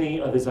borrowed many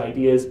of his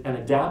ideas and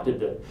adapted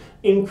them,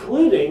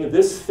 including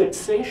this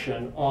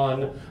fixation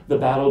on the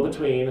battle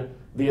between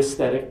the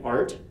aesthetic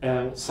art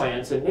and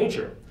science and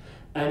nature.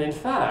 And in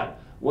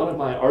fact, one of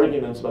my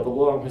arguments about the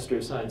long history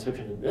of science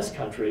fiction in this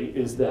country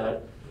is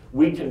that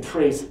we can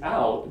trace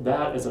out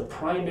that as a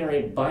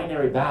primary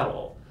binary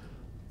battle.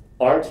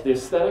 Art, the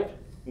aesthetic,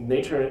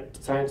 nature,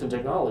 science, and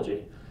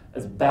technology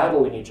as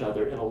battling each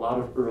other in a lot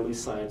of early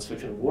science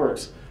fiction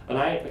works. And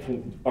I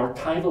can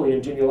archivally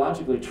and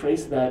genealogically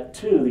trace that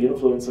to the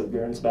influence of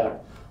Gernsback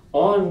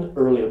on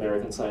early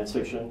American science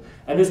fiction,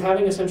 and is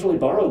having essentially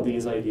borrowed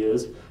these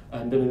ideas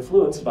and been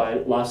influenced by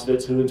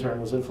Loswitz, who in turn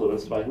was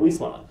influenced by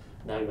Huysmans.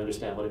 Now you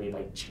understand what I mean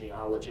by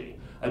genealogy.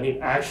 I mean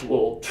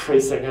actual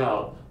tracing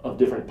out of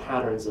different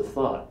patterns of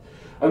thought.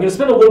 I'm going to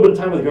spend a little bit of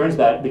time with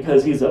Gernsback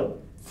because he's a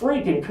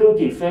freaking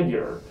kooky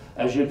figure,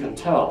 as you can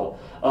tell,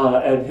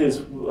 and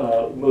his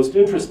most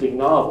interesting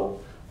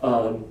novel,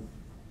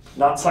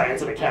 not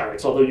Science and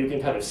Mechanics, although you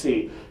can kind of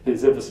see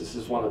his emphasis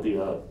is one of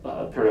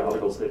the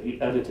periodicals that he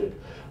edited,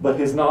 but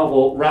his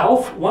novel,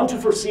 Ralph, 1,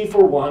 2 for C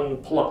for 1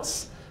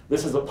 plus.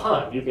 This is a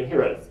pun, you can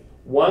hear it.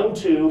 1,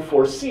 2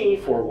 for C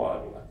for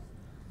 1.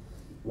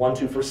 1,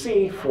 2 for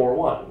C for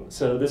 1.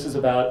 So this is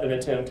about an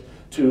attempt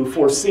to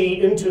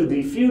foresee into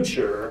the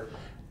future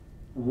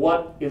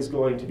what is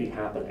going to be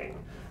happening.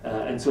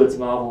 And so it's a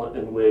novel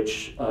in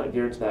which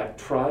Gernsback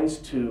tries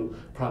to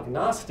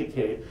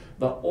prognosticate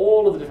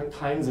all of the different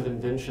kinds of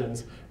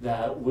inventions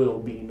that will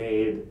be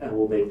made and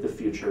will make the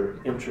future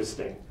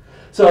interesting.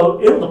 So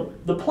in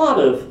the plot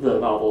of the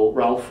novel,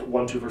 Ralph,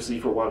 1, 2 for C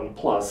for 1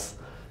 plus,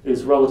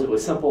 is relatively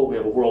simple. We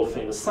have a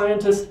world-famous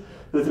scientist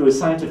who, through his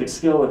scientific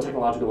skill and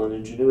technological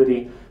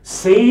ingenuity,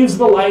 saves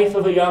the life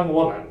of a young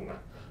woman.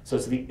 So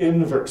it's the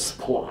inverse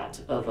plot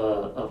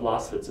of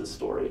Loswitz's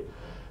story.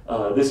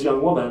 This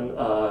young woman,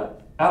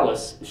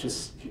 Alice,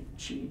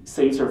 she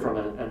saves her from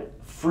a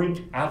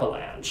freak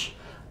avalanche,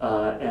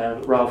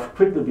 and Ralph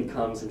quickly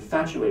becomes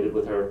infatuated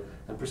with her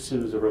and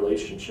pursues a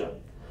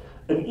relationship.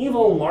 An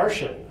evil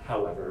Martian,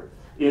 however,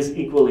 is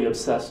equally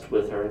obsessed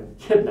with her and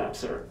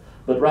kidnaps her.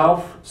 But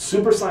Ralph,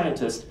 super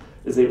scientist,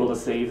 is able to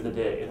save the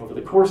day. And over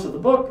the course of the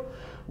book,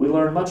 we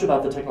learn much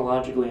about the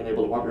technologically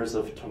enabled wonders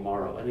of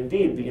tomorrow. And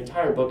indeed, the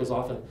entire book is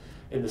often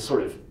in this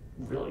sort of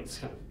really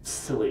kind of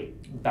silly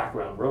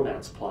background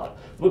romance plot.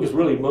 The book is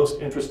really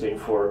most interesting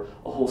for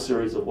a whole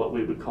series of what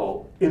we would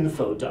call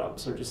info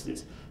dumps, or just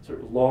these sort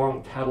of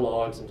long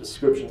catalogs and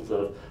descriptions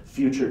of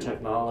future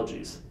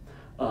technologies.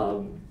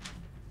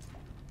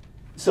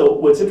 So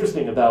what's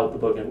interesting about the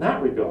book in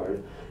that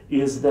regard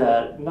is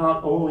that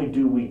not only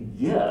do we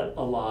get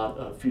a lot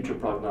of future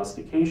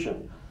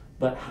prognostication,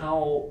 but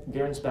how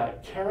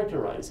Gernsback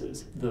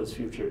characterizes those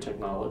future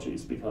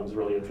technologies becomes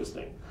really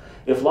interesting.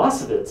 If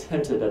Lausewitz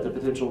hinted at the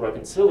potential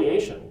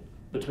reconciliation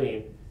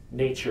between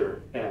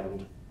nature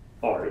and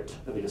art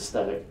and the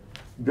aesthetic,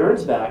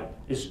 Gernsback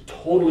is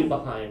totally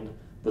behind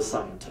the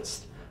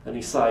scientist, and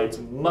he sides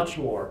much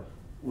more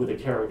with a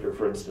character,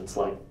 for instance,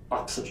 like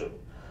oxygen.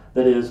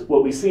 That is,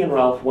 what we see in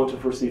Ralph 1 to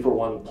 4C for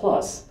 1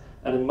 plus,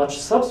 and in much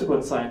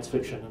subsequent science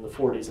fiction in the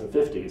 40s and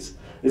 50s,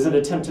 is an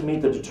attempt to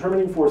meet the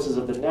determining forces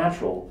of the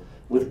natural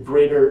with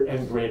greater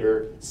and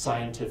greater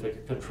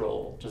scientific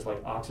control, just like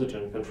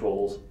oxygen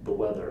controls the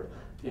weather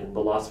in the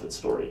Lausewitz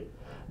story.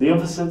 The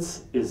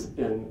emphasis is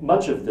in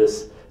much of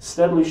this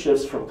steadily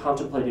shifts from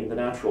contemplating the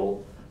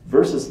natural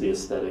versus the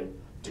aesthetic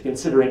to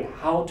considering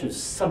how to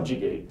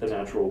subjugate the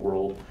natural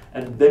world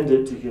and bend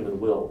it to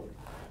human will.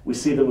 We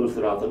see the move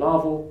throughout the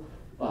novel,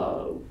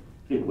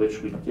 in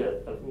which we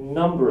get a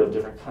number of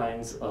different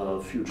kinds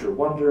of future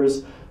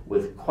wonders,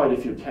 with quite a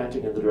few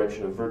canting in the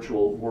direction of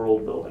virtual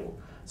world building.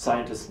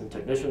 Scientists and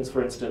technicians,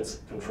 for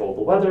instance, control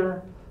the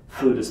weather,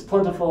 food is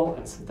plentiful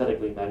and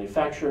synthetically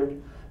manufactured,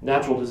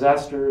 natural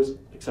disasters,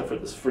 except for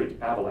this freak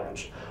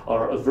avalanche,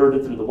 are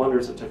averted through the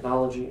wonders of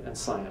technology and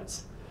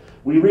science.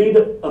 We read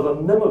of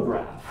a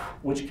mimeograph,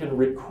 which can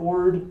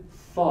record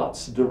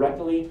thoughts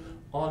directly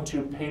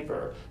onto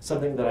paper,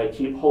 something that I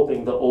keep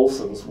hoping the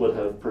Olsons would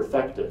have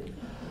perfected.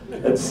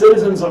 And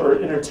citizens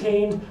are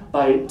entertained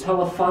by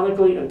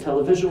telephonically and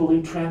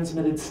televisually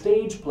transmitted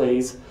stage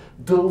plays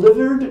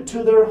delivered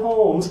to their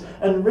homes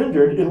and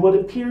rendered in what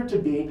appear to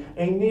be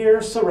a near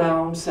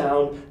surround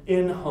sound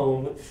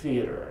in-home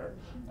theater.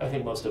 I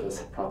think most of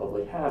us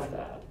probably have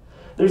that.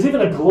 There's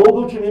even a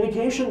global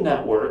communication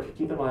network.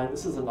 Keep in mind,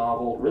 this is a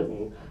novel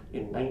written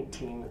in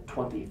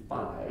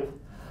 1925.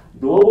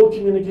 Global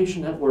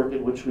communication network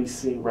in which we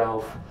see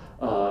Ralph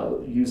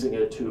using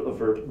it to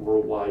alert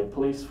worldwide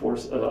police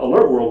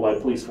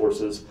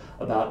forces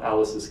about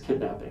Alice's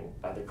kidnapping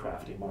by the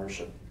crafty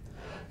Martian.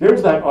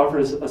 Gernsback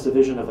offers us a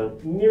vision of a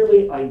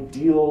nearly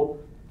ideal,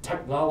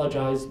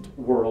 technologized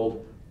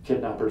world,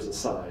 kidnappers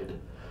aside,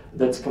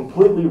 that's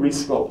completely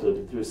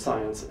resculpted through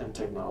science and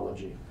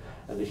technology.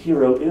 And the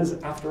hero is,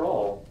 after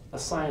all, a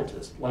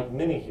scientist, like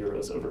many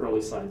heroes of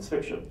early science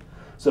fiction.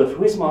 So if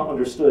Huysmans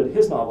understood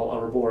his novel,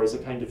 rebours, as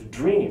a kind of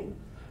dream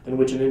in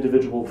which an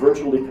individual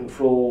virtually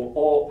controlled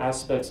all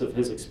aspects of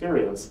his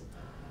experience,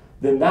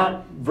 then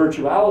that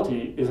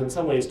virtuality is in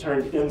some ways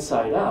turned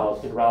inside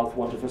out in Ralph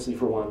 1 to 4C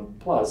for 1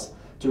 plus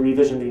to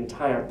revision the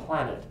entire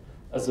planet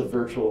as a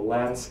virtual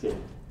landscape.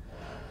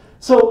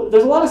 So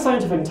there's a lot of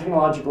scientific and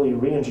technologically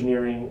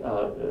re-engineering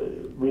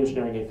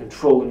and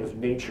controlling of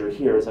nature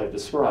here, as I've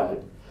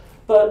described.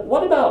 But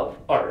what about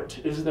art?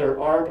 Is there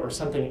art or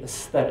something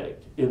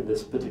aesthetic in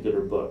this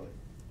particular book?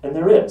 And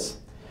there is.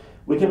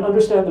 We can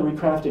understand the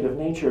recrafting of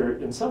nature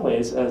in some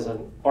ways as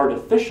an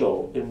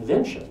artificial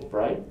invention,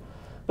 right?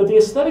 But the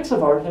aesthetics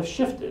of art have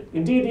shifted.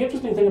 Indeed, the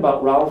interesting thing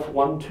about Ralph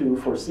 1 to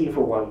 4C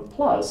for 1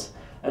 plus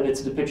and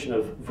its depiction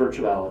of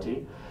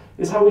virtuality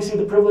is how we see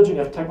the privileging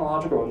of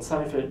technological and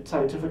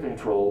scientific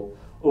control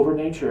over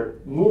nature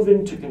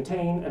moving to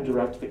contain and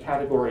direct the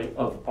category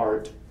of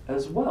art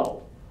as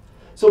well.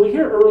 So we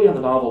hear early in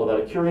the novel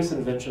about a curious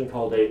invention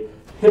called a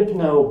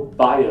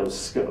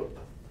hypnobioscope,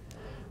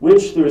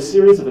 which, through a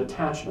series of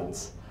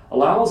attachments,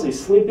 allows a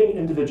sleeping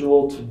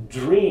individual to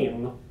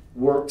dream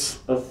works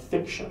of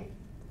fiction.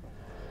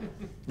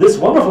 This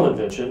wonderful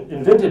invention,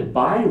 invented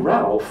by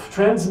Ralph,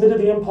 transmitted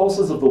the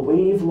impulses of the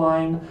wave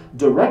line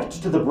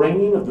direct to the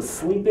brain of the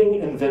sleeping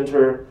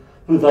inventor,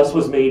 who thus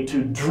was made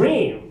to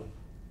dream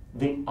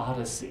the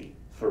Odyssey,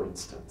 for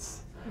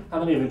instance. How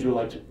many of you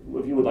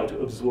would like to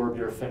absorb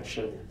your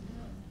fiction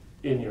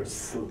in your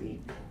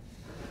sleep?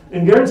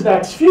 In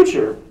Gernsback's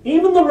future,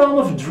 even the realm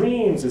of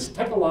dreams is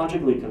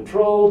technologically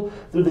controlled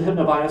through the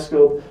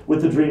hypnobioscope,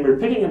 with the dreamer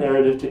picking a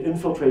narrative to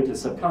infiltrate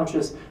his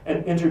subconscious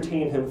and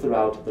entertain him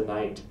throughout the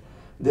night.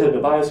 The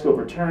hypnobioscope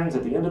returns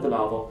at the end of the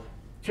novel,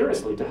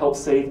 curiously, to help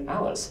save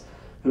Alice,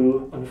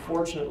 who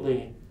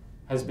unfortunately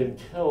has been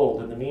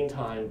killed in the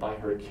meantime by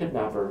her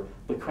kidnapper,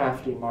 the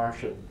crafty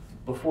Martian,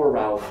 before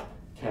Ralph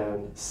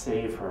can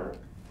save her.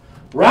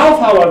 Ralph,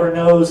 however,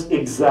 knows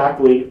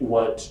exactly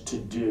what to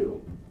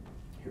do.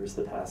 Here's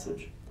the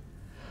passage.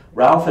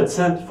 Ralph had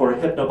sent for a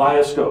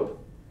hypnobioscope,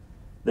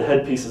 the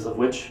headpieces of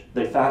which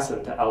they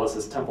fastened to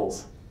Alice's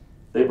temples.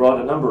 They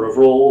brought a number of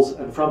rolls,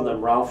 and from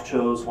them Ralph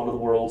chose one of the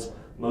world's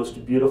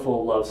most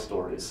beautiful love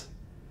stories.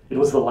 It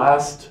was the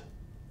last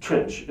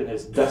trench in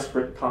his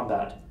desperate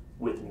combat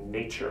with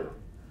nature.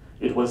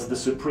 It was the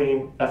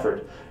supreme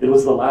effort. It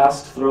was the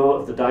last throw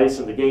of the dice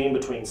in the game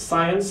between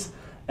science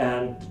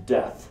and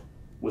death,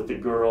 with the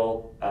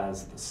girl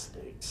as the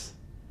stakes.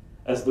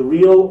 As the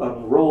reel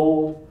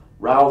unrolled,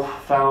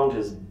 Ralph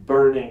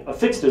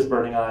fixed his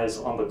burning eyes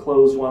on the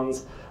closed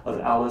ones of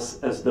Alice,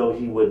 as though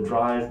he would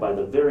drive by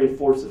the very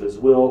force of his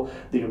will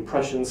the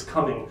impressions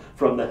coming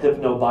from the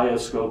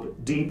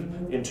hypnobioscope deep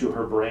into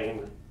her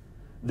brain.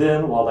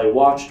 Then, while they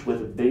watched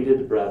with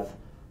bated breath,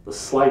 the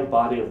slight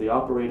body of the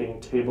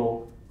operating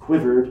table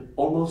quivered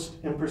almost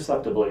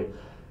imperceptibly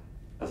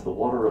as the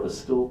water of a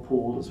still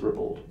pool is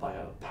rippled by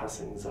a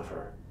passing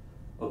zephyr.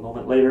 A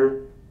moment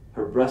later,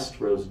 her breast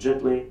rose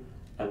gently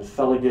and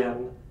fell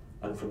again,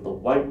 and from the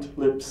white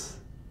lips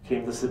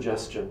came the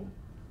suggestion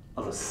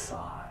of a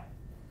sigh.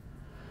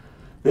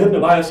 The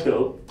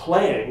hypnobioscope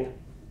playing,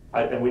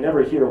 and we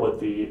never hear what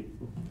the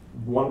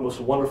most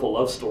wonderful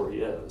love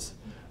story is,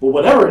 but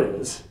whatever it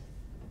is,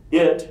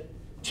 it,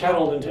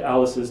 channeled into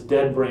Alice's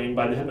dead brain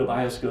by the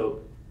hypnobioscope,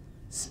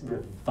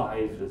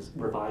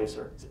 revives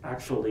her,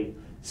 actually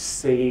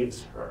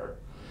saves her.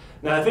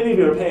 Now, if any of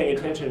you are paying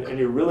attention and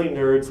you're really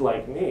nerds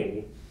like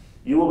me,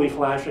 you will be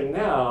flashing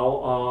now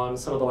on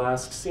some of the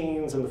last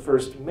scenes in the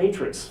first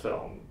Matrix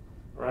film,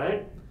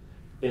 right?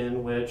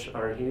 In which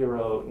our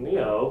hero,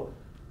 Neo,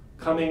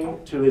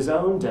 coming to his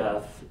own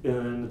death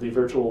in the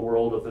virtual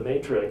world of the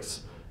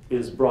Matrix,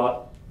 is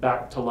brought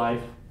back to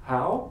life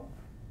how?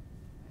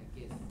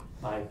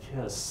 By a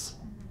kiss,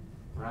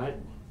 right?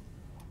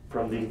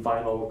 From the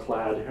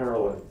vinyl-clad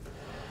heroine.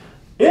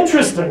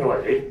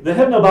 Interestingly, the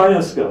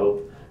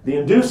hypnobioscope, the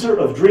inducer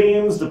of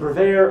dreams, the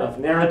purveyor of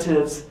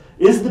narratives,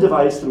 is the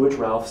device through which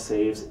Ralph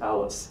saves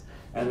Alice.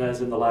 And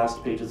as in the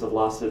last pages of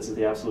Lost Hits of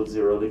the Absolute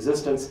Zero of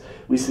Existence,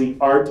 we see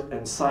art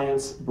and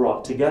science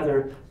brought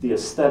together, the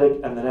aesthetic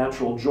and the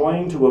natural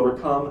joined to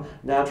overcome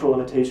natural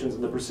limitations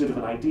in the pursuit of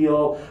an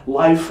ideal,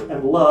 life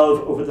and love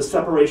over the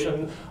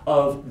separation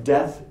of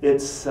death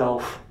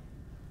itself.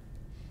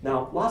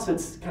 Now, Lost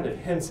Hits kind of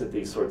hints at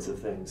these sorts of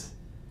things.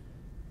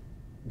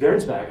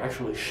 Gernsback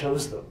actually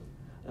shows them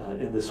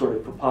in this sort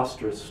of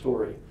preposterous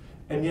story.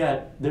 And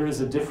yet, there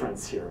is a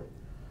difference here.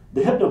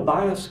 The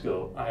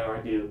hypnobioscope, I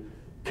argue,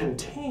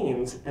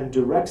 contains and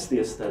directs the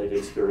aesthetic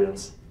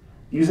experience,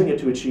 using it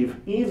to achieve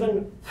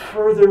even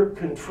further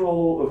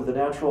control over the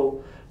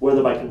natural,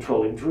 whether by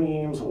controlling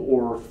dreams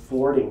or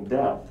thwarting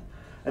death.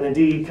 And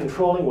indeed,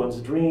 controlling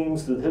one's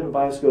dreams through the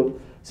hypnobioscope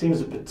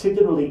seems a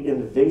particularly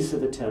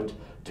invasive attempt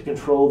to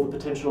control the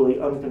potentially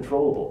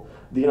uncontrollable,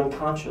 the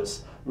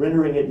unconscious,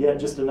 rendering it yet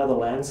just another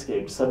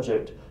landscape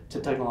subject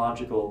to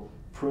technological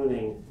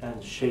pruning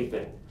and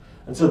shaping.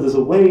 And so there's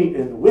a way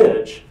in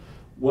which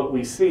what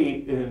we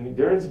see in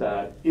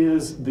Gernsback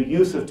is the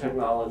use of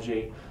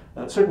technology.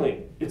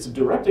 Certainly, it's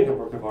directing a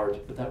work of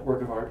art, but that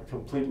work of art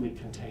completely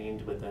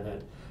contained within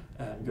it.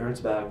 And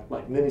Gernsback,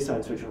 like many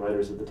science fiction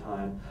writers at the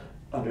time,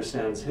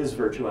 understands his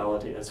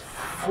virtuality as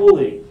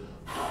fully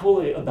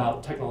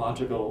about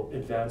technological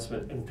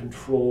advancement and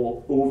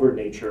control over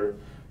nature,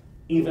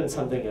 even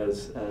something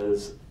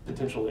as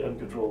potentially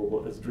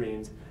uncontrollable as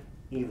dreams,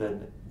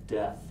 even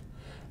death.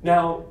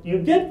 Now, you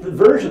get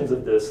versions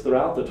of this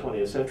throughout the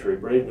 20th century.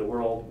 Brave New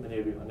World, many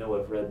of you I know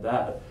have read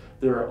that.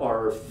 There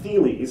are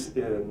feelies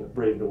in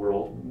Brave New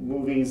World,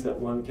 movies that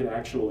one can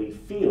actually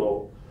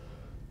feel.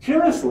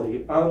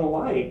 Curiously,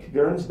 unlike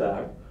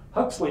Gernsback,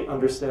 Huxley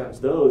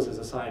understands those as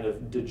a sign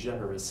of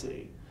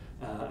degeneracy.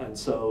 And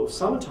so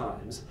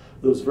sometimes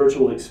those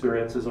virtual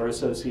experiences are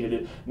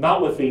associated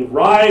not with the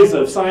rise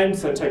of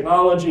science and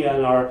technology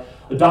and our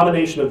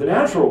domination of the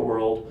natural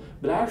world,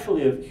 but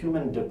actually of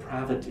human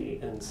depravity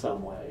in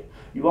some way.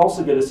 You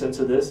also get a sense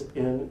of this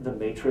in the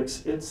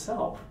Matrix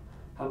itself.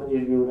 How many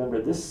of you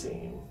remember this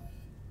scene?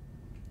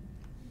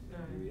 Do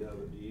we have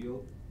a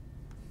deal?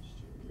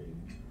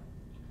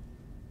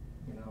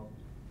 You know,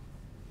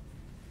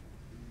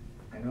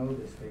 I know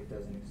this fake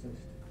doesn't exist.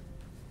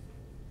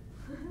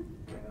 I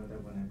know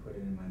that when I put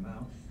it in my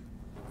mouth,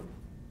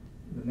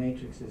 the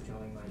Matrix is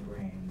telling my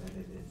brain that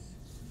it is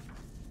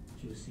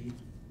juicy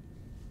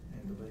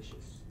and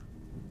delicious.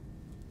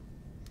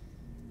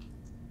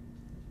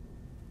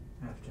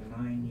 After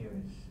 9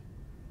 years,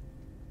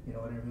 you know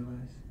what I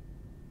realized?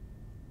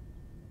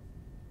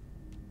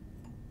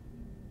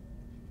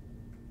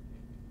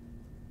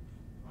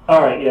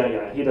 All right,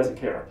 yeah, he doesn't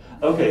care.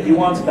 Okay, he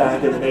wants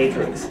back in the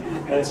Matrix.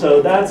 And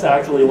so that's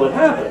actually what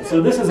happened.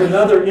 So this is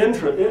another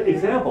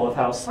example of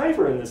how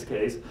Cypher, in this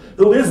case,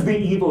 who is the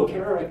evil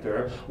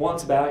character,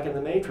 wants back in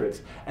the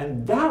Matrix.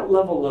 And that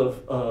level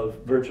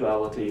of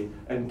virtuality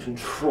and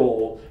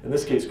control, in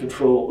this case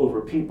control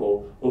over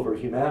people, over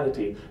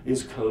humanity,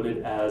 is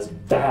coded as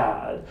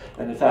bad.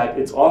 And in fact,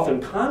 it's often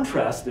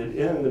contrasted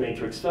in the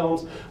Matrix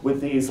films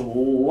with these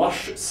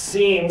lush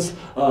scenes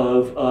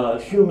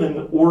of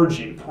human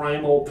orgy,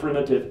 primal,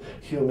 primitive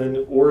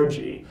human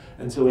orgy.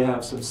 And so we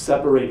have some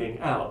separating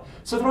out.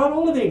 So throughout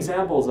all of the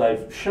examples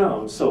I've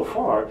shown so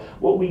far,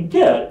 what we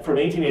get from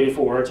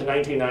 1884 to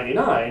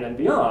 1999 and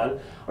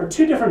beyond are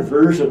two different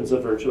versions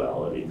of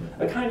virtuality.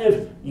 A kind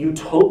of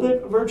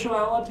utopic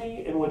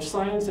virtuality in which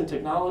science and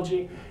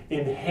technology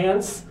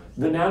enhance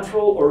the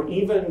natural or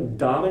even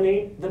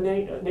dominate the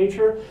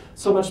nature,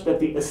 so much that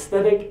the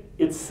aesthetic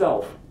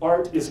itself,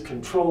 art, is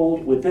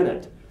controlled within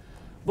it.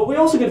 But we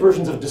also get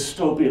versions of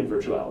dystopian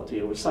virtuality,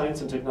 in which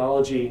science and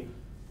technology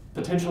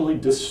potentially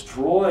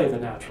destroy the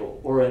natural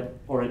or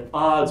at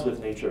odds with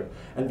nature.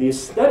 And the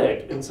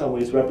aesthetic, in some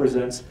ways,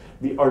 represents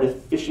the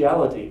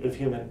artificiality of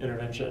human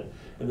intervention.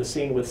 In the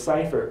scene with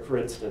Cypher, for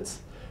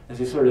instance, as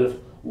he's sort of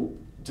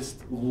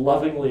just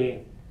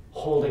lovingly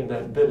holding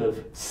that bit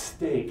of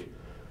steak,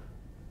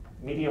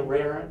 medium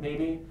rare,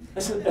 maybe.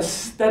 It's an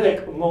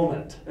aesthetic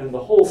moment, and the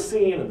whole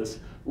scene in this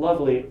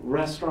lovely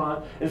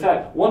restaurant. In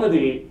fact, one of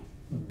the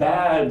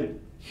bad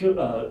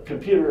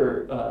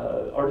computer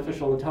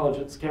artificial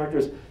intelligence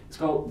characters is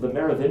called the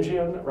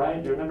Merovingian,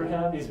 right? Do you remember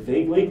him? He's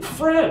vaguely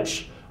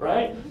French,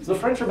 right? So the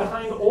French are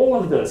behind all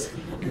of this.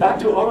 Back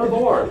to our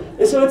board.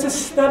 So it's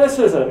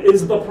aestheticism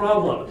is the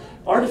problem.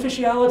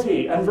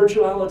 Artificiality and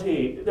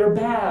virtuality, they're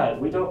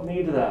bad. We don't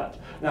need that.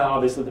 Now,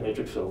 obviously, the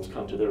Matrix films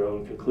come to their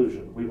own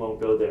conclusion. We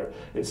won't go there.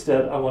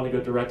 Instead, I want to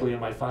go directly in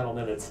my final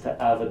minutes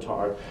to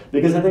Avatar,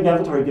 because I think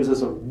Avatar gives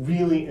us a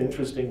really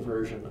interesting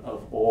version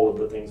of all of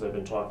the things I've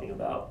been talking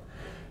about.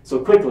 So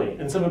quickly,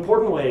 in some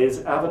important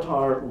ways,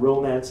 Avatar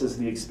romances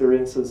the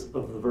experiences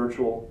of the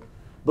virtual,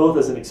 both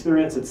as an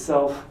experience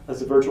itself,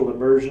 as a virtual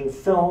immersion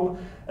film,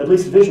 at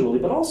least visually,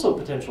 but also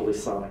potentially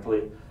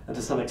sonically, and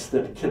to some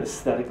extent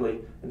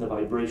kinesthetically in the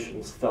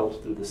vibrations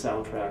felt through the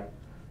soundtrack,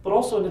 but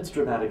also in its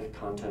dramatic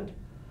content.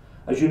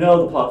 As you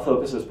know, the plot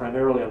focuses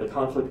primarily on the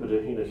conflict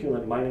between a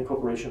human mining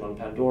corporation on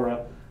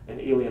Pandora, an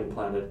alien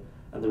planet,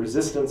 and the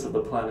resistance of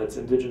the planet's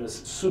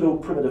indigenous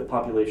pseudo-primitive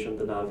population,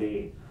 the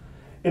Na'vi.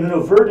 In an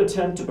overt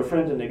attempt to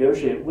befriend and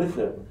negotiate with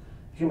them,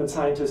 human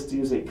scientists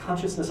use a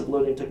consciousness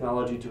uploading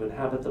technology to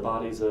inhabit the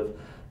bodies of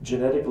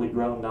genetically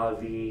grown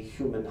Na'vi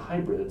human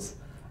hybrids,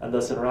 and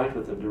thus interact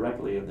with them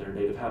directly in their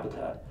native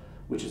habitat,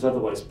 which is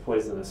otherwise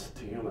poisonous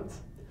to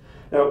humans.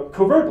 Now,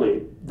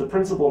 covertly, the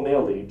principal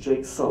male lead,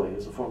 Jake Sully,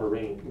 is a former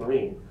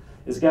Marine,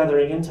 is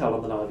gathering intel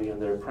on the Na'vi in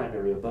their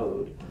primary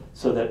abode,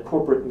 so that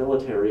corporate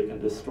military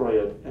can destroy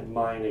it and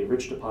mine a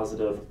rich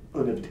deposit of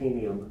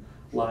unobtainium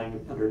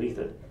lying underneath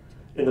it.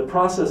 In the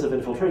process of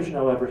infiltration,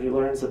 however, he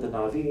learns that the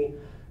Na'vi,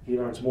 he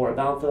learns more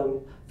about them,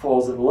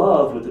 falls in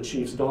love with the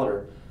chief's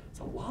daughter. It's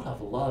a lot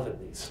of love in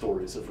these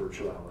stories of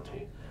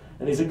virtuality.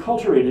 And he's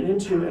acculturated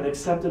into and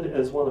accepted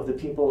as one of the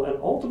people, and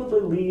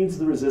ultimately leads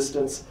the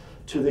resistance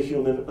to the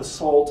human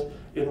assault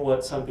in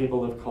what some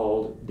people have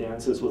called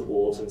dances with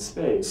wolves in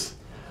space.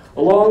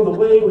 Along the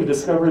way, we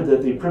discovered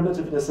that the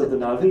primitiveness of the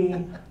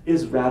Na'vi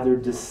is rather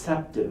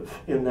deceptive,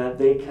 in that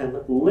they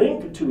can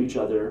link to each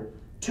other,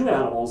 to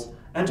animals,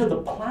 and to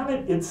the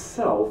planet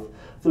itself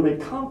through a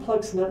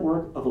complex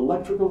network of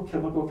electrical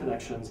chemical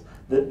connections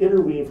that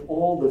interweave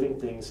all living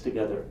things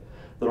together.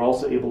 They're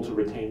also able to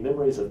retain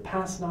memories of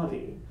past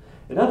Na'vi.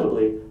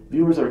 Inevitably,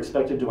 viewers are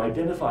expected to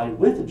identify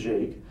with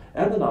Jake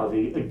and the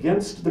Na'vi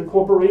against the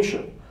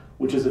corporation,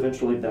 which is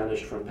eventually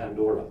banished from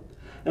Pandora.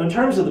 Now, in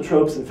terms of the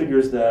tropes and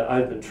figures that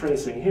I've been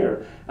tracing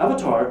here,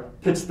 Avatar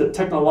pits the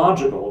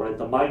technological, right,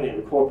 the mining,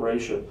 the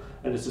corporation,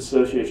 and its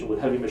association with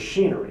heavy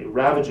machinery,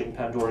 ravaging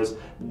Pandora's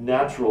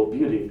natural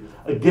beauty,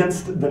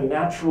 against the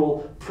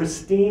natural,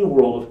 pristine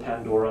world of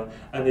Pandora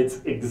and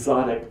its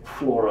exotic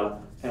flora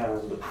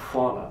and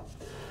fauna.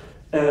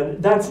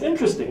 And that's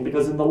interesting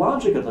because in the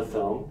logic of the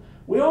film,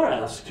 we are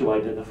asked to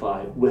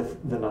identify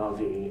with the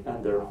Na'vi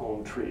and their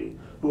home tree,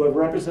 who are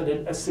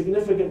represented as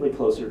significantly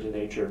closer to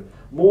nature,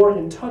 more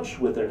in touch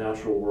with their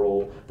natural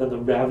world than the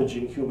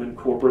ravaging human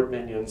corporate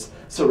minions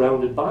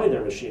surrounded by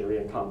their machinery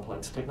and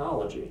complex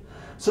technology.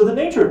 So the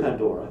nature of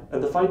Pandora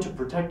and the fight to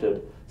protect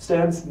it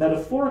stands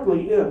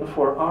metaphorically in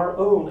for our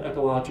own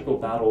ecological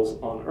battles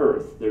on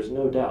Earth, there's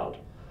no doubt.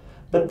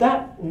 But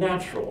that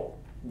natural,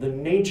 the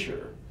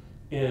nature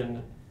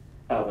in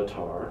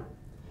Avatar,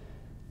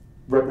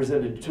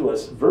 represented to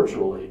us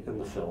virtually in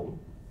the film,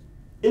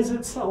 is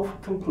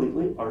itself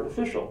completely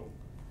artificial.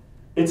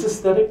 Its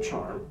aesthetic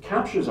charm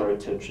captures our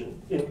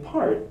attention in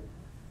part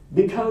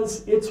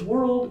because its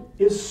world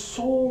is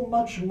so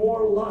much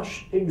more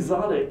lush,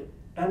 exotic,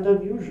 and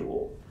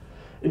unusual.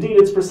 Indeed,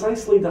 it's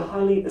precisely the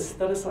highly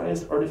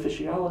aestheticized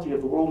artificiality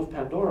of the world of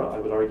Pandora, I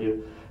would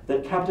argue,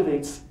 that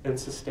captivates and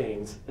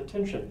sustains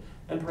attention,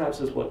 and perhaps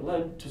is what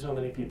led to so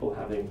many people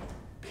having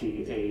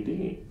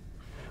PAD.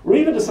 We're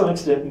even to some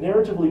extent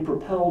narratively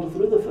propelled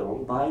through the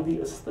film by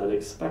the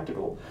aesthetic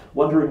spectacle,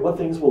 wondering what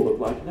things will look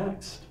like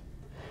next.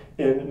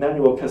 In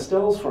Manuel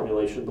Castell's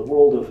formulation, the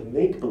world of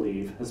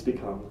make-believe has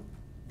become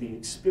the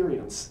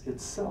experience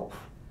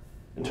itself.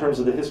 In terms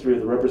of the history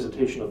of the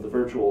representation of the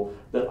virtual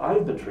that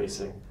I've been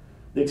tracing,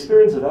 the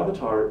experience of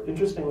Avatar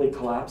interestingly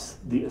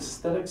collapsed the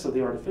aesthetics of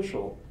the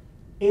artificial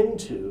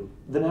into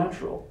the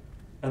natural,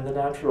 and the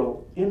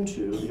natural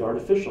into the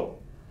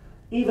artificial.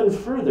 Even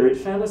further, it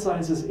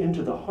fantasizes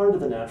into the heart of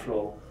the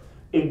natural,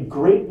 a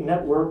great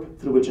network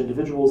through which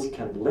individuals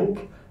can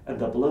link and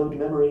upload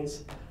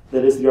memories.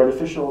 That is, the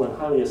artificial and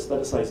highly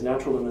aestheticized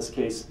natural in this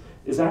case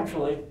is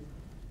actually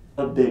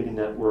a big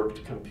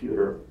networked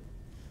computer.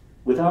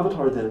 With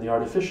Avatar, then, the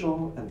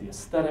artificial and the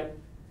aesthetic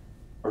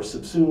are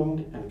subsumed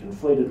and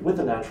conflated with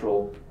the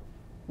natural,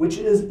 which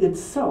is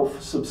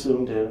itself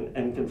subsumed in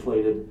and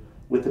conflated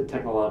with the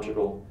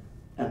technological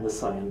and the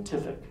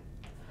scientific.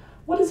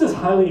 What does this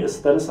highly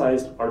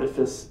aestheticized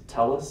artifice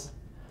tell us?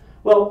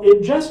 Well,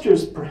 it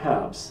gestures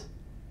perhaps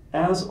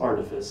as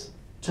artifice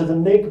to the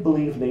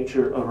make-believe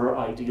nature of our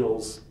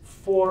ideals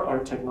for our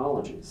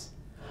technologies.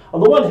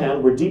 On the one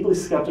hand, we're deeply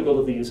skeptical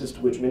of the uses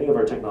to which many of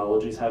our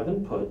technologies have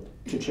been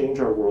put to change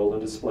our world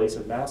and displace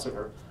and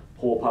massacre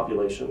whole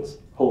populations,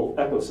 whole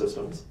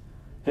ecosystems,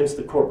 hence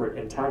the corporate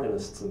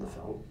antagonists in the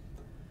film.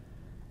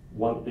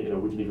 One,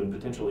 we can even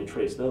potentially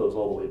trace those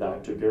all the way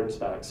back to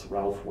Gernsback's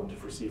Ralph 1 to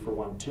Foresee for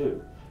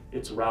 1-2.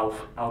 It's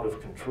Ralph out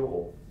of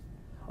control.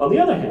 On the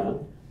other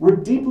hand, we're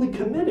deeply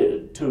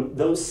committed to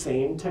those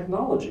same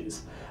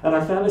technologies and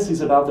our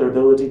fantasies about their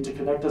ability to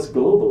connect us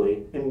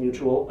globally in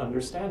mutual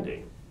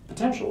understanding,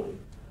 potentially,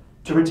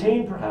 to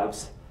retain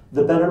perhaps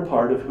the better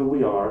part of who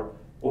we are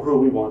or who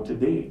we want to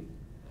be.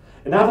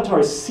 In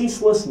Avatar's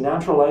ceaseless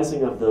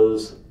naturalizing of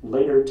those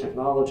later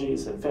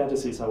technologies and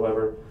fantasies,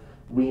 however,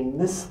 we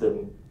miss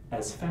them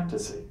as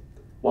fantasy,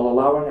 while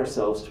allowing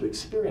ourselves to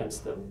experience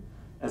them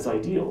as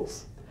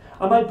ideals.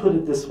 I might put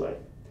it this way.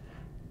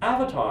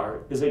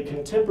 Avatar is a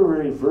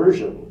contemporary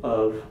version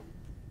of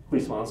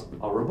Huysmans'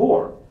 A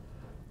Rebours,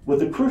 with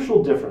the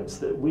crucial difference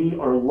that we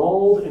are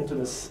lulled into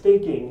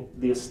mistaking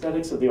the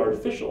aesthetics of the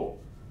artificial,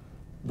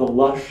 the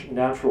lush,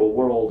 natural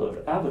world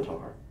of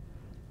Avatar,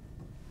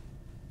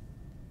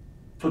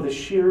 for the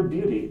sheer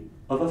beauty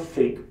of a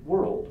fake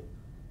world,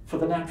 for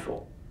the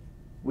natural.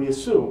 We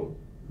assume,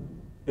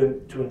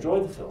 to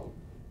enjoy the film,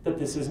 that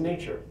this is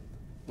nature,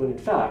 when in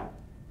fact,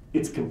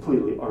 it's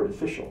completely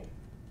artificial.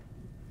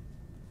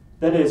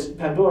 That is,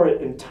 Pandora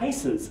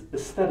entices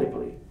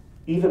aesthetically,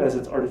 even as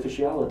its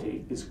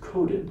artificiality is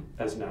coded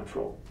as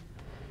natural.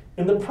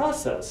 In the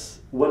process,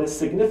 what is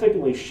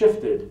significantly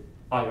shifted,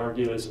 I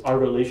argue, is our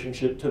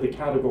relationship to the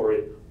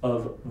category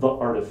of the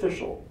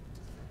artificial.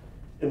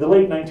 In the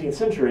late 19th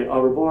century,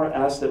 A Rebours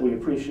asked that we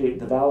appreciate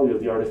the value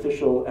of the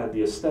artificial and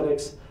the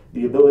aesthetics,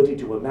 the ability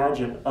to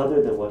imagine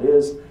other than what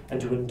is, and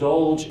to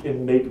indulge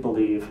in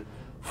make-believe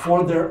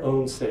for their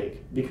own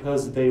sake,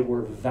 because they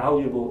were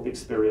valuable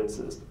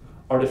experiences.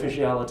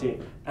 Artificiality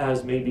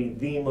as maybe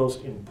the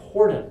most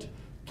important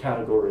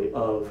category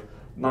of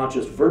not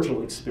just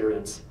virtual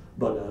experience,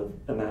 but of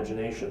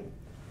imagination.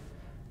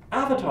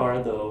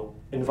 Avatar, though,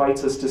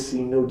 invites us to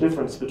see no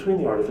difference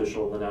between the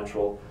artificial and the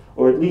natural,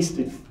 or at least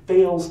it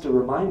fails to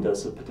remind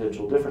us of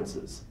potential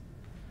differences.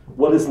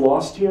 What is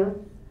lost here?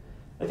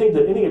 I think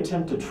that any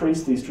attempt to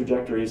trace these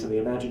trajectories in the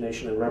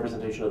imagination and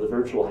representation of the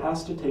virtual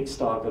has to take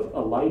stock of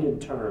elided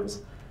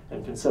terms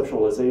and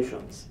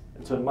conceptualizations.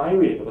 And so in my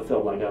reading of a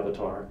film like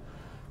Avatar,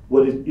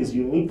 what is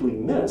uniquely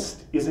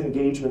missed is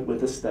engagement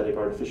with aesthetic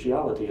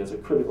artificiality as a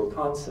critical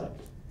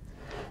concept.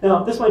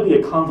 Now, this might be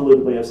a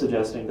convoluted way of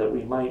suggesting that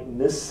we might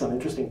miss some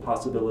interesting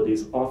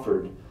possibilities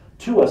offered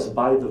to us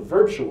by the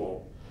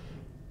virtual,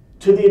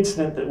 to the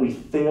extent that we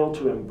fail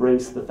to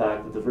embrace the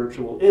fact that the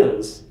virtual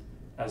is,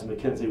 as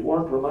Mackenzie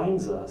Wark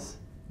reminds us,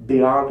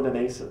 beyond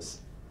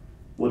mimesis.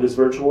 What is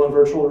virtual in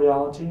virtual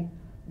reality?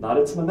 Not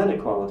its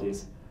mimetic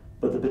qualities,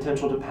 but the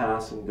potential to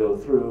pass and go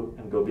through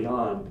and go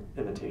beyond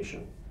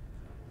imitation.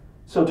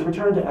 So to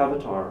return to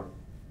Avatar,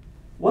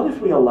 what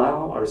if we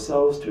allow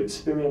ourselves to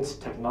experience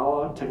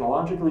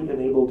technologically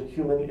enabled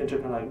human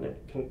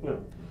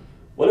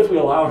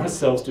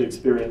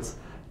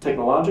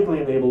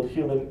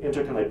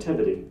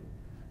interconnectivity,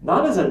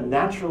 not as a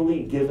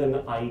naturally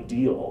given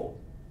ideal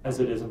as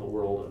it is in the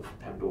world of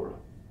Pandora,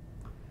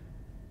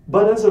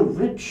 but as a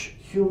rich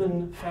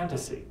human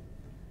fantasy,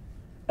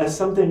 as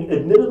something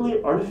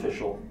admittedly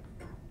artificial,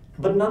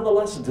 but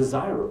nonetheless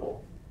desirable.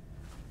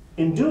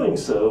 In doing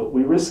so,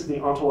 we risk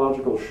the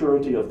ontological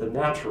surety of the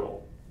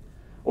natural,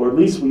 or at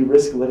least we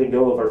risk letting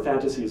go of our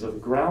fantasies of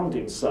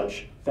grounding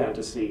such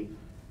fantasy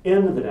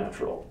in the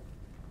natural.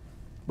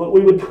 But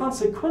we would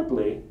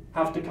consequently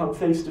have to come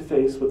face to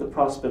face with the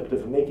prospect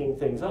of making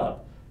things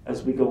up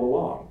as we go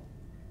along.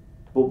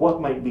 But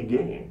what might be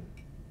gained?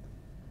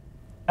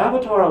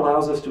 Avatar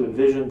allows us to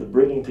envision the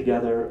bringing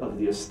together of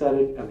the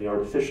aesthetic and the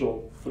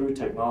artificial through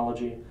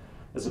technology,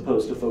 as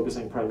opposed to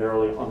focusing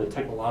primarily on the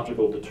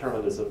technological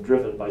determinism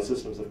driven by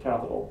systems of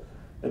capital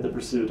and the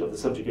pursuit of the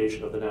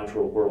subjugation of the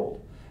natural world.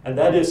 And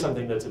that is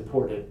something that's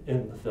important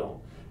in the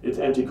film. Its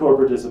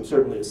anti-corporatism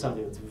certainly is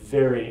something that's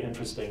very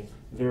interesting,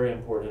 very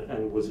important,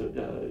 and was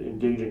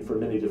engaging for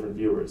many different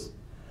viewers.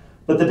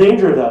 But the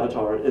danger of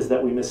Avatar is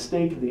that we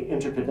mistake the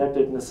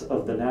interconnectedness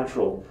of the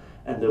natural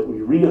and that we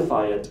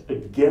reify it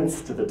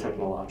against the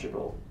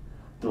technological,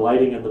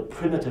 delighting in the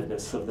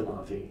primitiveness of the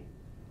Na'vi.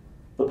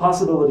 The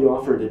possibility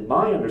offered in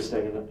my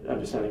understanding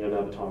of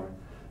Avatar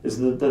is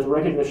that the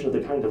recognition of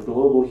the kind of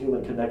global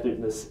human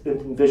connectedness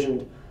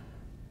envisioned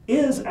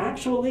is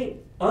actually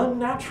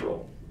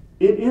unnatural.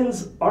 It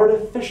is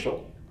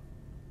artificial,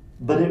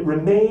 but it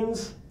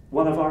remains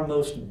one of our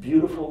most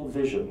beautiful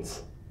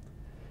visions.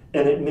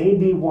 And it may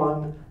be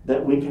one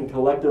that we can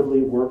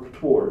collectively work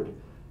toward,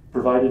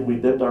 provided we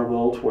bend our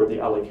will toward the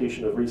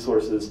allocation of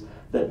resources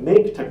that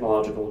make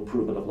technological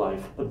improvement of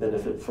life a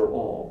benefit for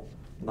all,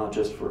 not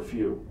just for a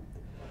few.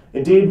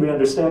 Indeed,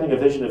 re-understanding a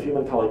vision of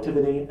human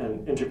collectivity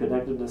and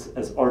interconnectedness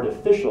as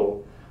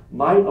artificial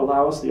might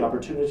allow us the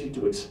opportunity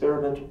to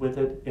experiment with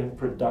it in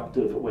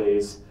productive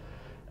ways,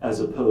 as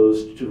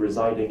opposed to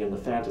residing in the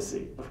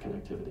fantasy of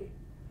connectivity.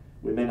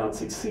 We may not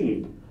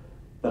succeed,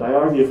 but I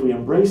argue if we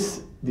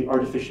embrace the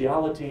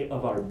artificiality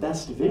of our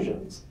best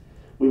visions,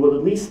 we will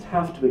at least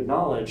have to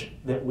acknowledge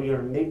that we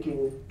are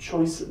making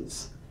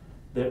choices,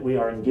 that we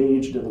are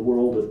engaged in the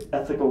world of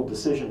ethical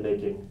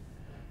decision-making,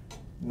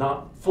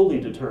 not fully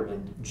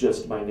determined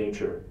just by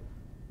nature,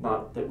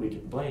 not that we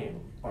can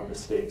blame our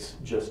mistakes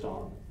just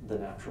on the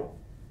natural.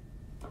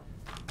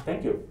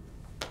 Thank you.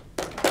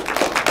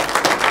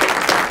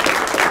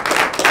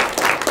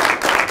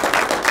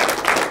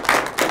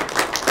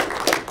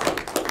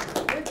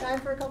 Time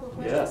for a couple of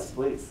questions? Yes,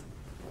 please.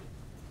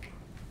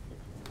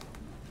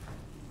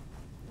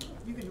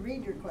 You can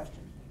read your question.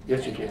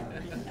 Yes, you can.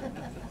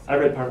 I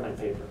read part of my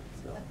paper.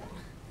 So.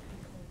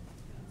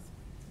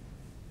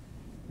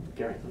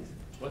 Gary, please.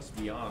 What's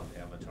beyond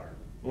Avatar?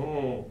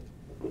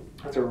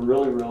 That's a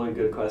really, really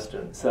good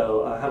question.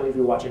 So how many of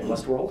you are watching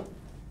Westworld?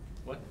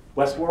 What?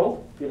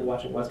 Westworld? People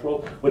watching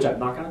Westworld, which I'm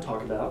not going to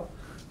talk about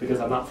because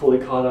I'm not fully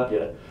caught up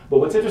yet. But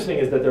what's interesting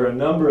is that there are a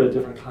number of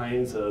different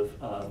kinds of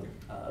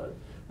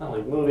not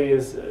only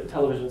movies,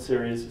 television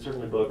series,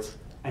 certainly books,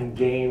 and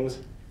games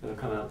that have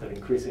come out that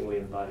increasingly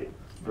invite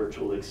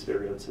virtual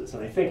experiences.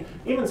 And I think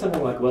even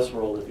something like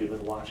Westworld, if you've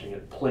been watching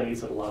it,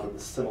 plays at a lot of the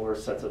similar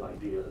sets of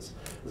ideas.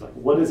 It's like,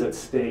 what is at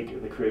stake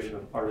in the creation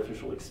of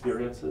artificial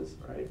experiences,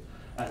 right?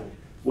 And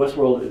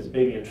Westworld is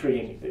maybe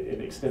intriguing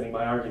in extending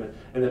my argument,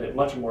 and that it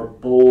much more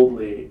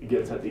boldly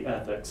gets at the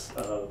ethics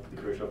of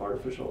the creation of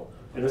artificial,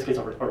 in this case,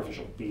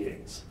 artificial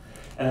beings.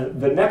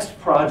 And the next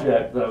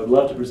project that I would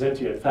love to present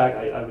to you, in fact,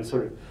 I was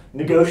sort of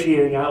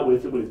negotiating out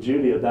with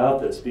Judy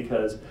about this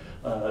because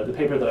the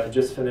paper that I've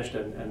just finished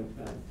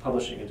and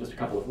publishing in just a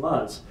couple of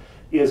months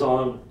is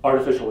on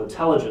artificial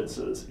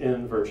intelligences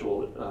in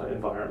virtual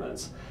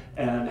environments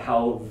and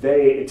how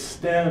they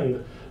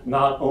extend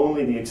not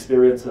only the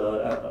experience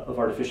of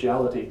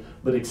artificiality,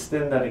 but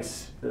extend that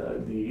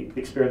the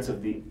experience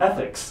of the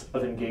ethics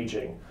of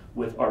engaging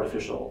with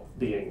artificial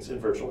beings in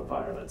virtual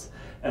environments.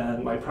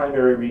 And my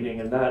primary reading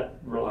in that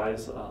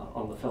relies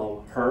on the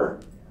film Her,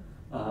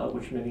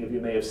 which many of you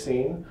may have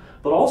seen,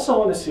 but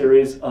also on a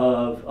series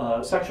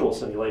of sexual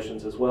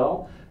simulations as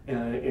well,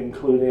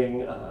 including,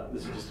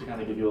 this is just to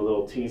kind of give you a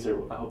little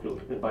teaser, I hope you'll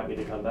invite me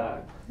to come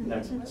back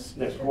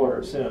next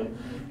quarter soon,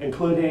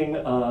 including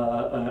an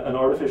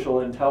artificial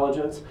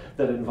intelligence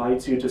that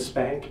invites you to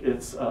spank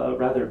its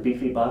rather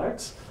beefy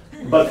buttocks.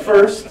 But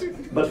first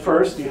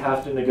you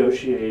have to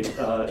negotiate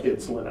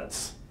its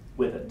limits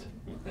with it.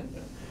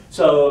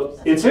 So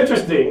it's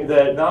interesting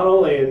that not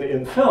only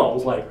in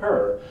films like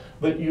Her,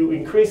 but you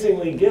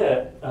increasingly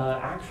get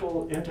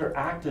actual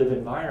interactive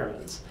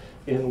environments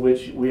in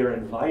which we are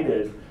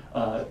invited,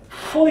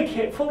 fully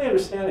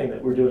understanding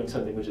that we're doing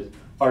something which is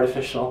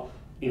artificial,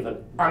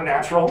 even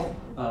unnatural,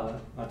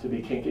 not to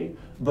be kinky,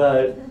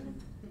 but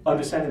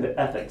understanding the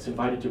ethics,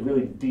 invited to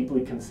really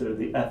deeply consider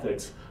the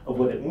ethics of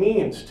what it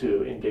means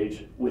to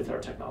engage with our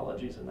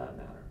technologies in that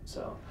manner.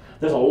 So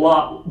there's a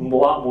lot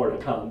more to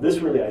come. This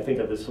really, I think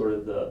of as sort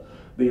of the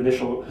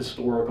initial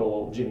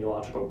historical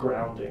genealogical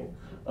grounding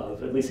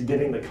of at least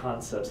getting the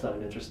concepts that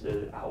I'm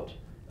interested in out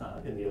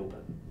in the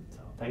open. So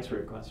thanks for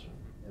your question.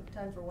 We have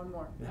time for one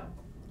more. Yeah.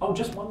 Oh,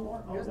 just one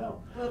more? Oh, Yes.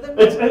 no.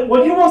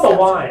 Well, You want the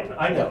wine.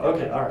 I know.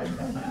 Okay, all right.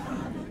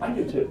 I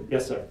do too.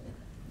 Yes, sir.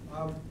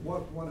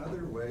 One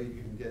other way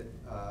you can get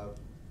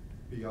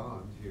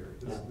beyond here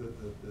is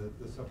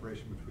the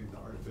separation between the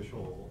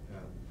artificial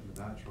and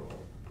the natural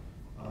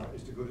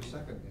is to go to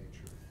second nature.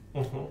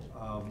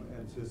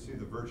 And to see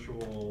the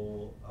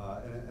virtual,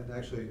 and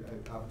actually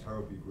Avatar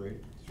would be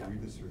great to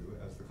read this through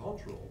as the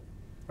cultural.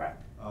 Right.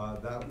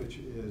 That which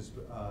is,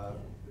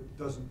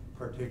 doesn't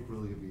partake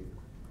really of either.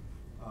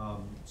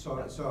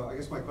 So I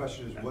guess my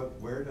question is,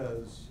 where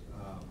does,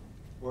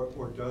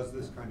 or does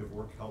this kind of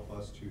work help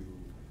us to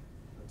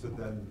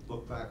then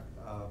look back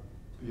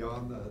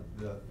beyond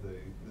the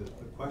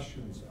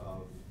questions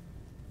of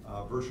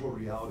virtual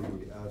reality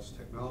as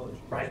technology,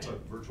 right? But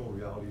virtual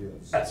reality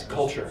as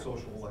culture,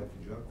 social life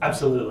in general.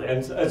 Absolutely, and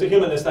as a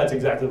humanist, that's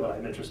exactly what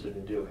I'm interested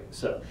in doing.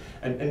 So,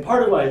 and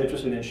part of why I'm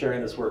interested in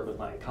sharing this work with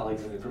my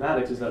colleagues in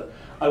informatics is that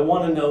I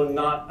want to know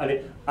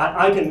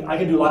I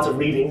can do lots of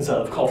readings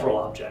of cultural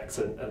objects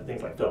and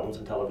things like films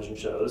and television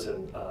shows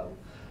and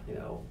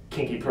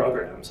kinky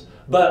programs,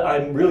 but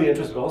I'm really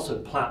interested also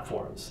in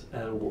platforms,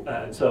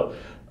 and so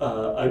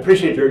I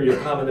appreciate your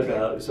comment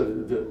about sort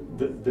of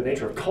the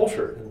nature of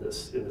culture in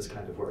this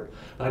kind of work.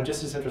 But I'm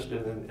just as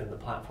interested in the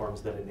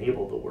platforms that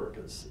enable the work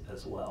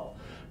as well.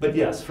 But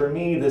yes, for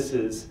me, this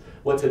is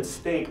what's at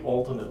stake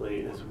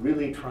ultimately is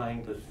really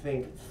trying to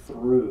think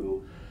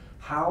through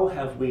how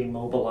have we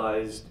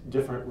mobilized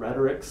different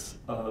rhetorics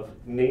of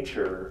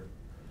nature,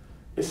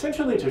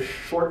 essentially to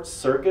short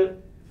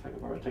circuit, if I can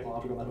borrow a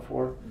technological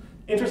metaphor,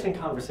 interesting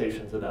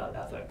conversations about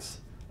ethics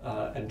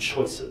and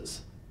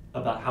choices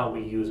about how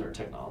we use our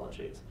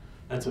technologies.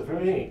 And so for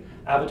me,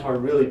 Avatar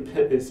really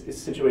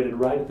is situated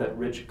right at that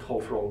rich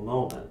cultural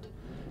moment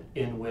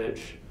in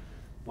which,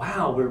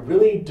 wow, we're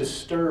really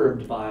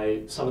disturbed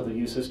by some of the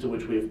uses to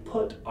which we've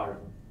put our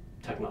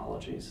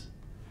technologies.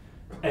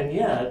 And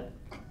yet,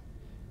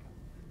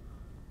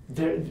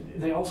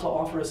 they also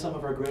offer us some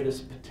of our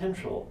greatest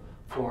potential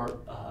for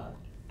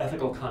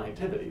ethical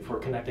connectivity, for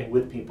connecting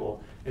with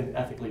people in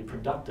ethically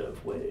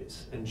productive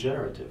ways and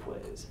generative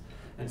ways.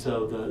 And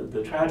so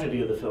the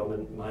tragedy of the film,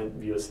 in my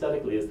view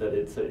aesthetically, is that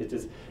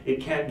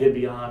it can't get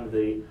beyond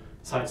the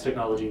science,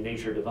 technology,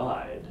 nature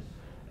divide.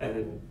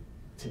 And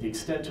to the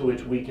extent to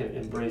which we can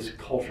embrace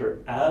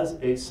culture as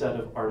a set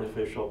of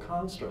artificial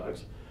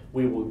constructs,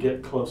 we will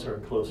get closer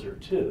and closer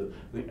to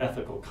the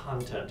ethical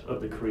content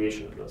of the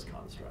creation of those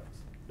constructs.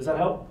 Does that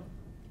help?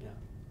 Yeah.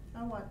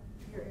 I want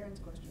to hear Aaron's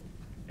question.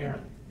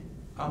 Aaron.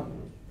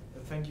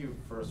 Thank you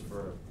first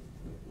for a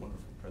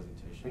wonderful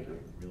presentation. Thank you.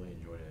 I really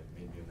enjoyed it. It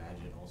made me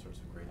imagine all sorts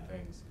of great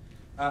things.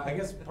 I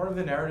guess part of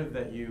the narrative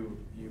that you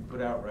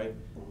put out, right,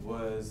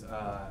 was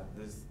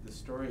this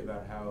story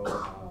about how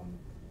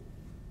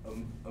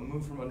a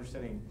move from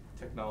understanding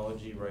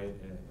technology, right,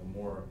 in a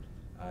more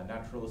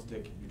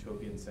naturalistic,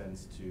 utopian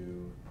sense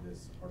to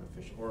this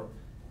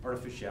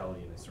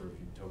artificiality in a sort of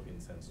utopian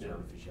sense to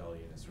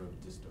artificiality in a sort of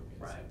dystopian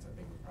sense, I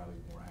think would probably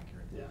be more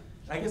accurate. Yeah.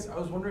 I guess I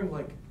was wondering,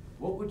 like,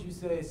 what would you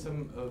say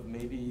some of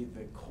maybe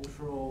the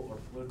cultural or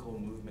political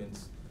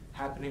movements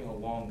happening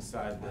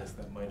alongside this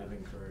that might have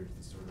encouraged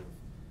this sort of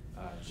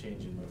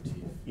change in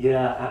motif?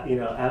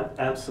 Yeah,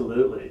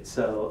 absolutely.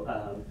 So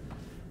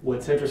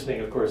what's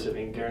interesting, of course, I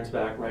mean,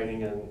 Gernsback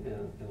writing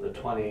in the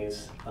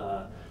 20s,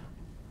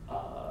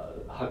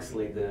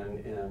 Huxley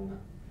then in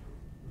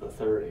the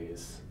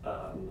 30s.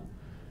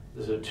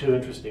 Those are two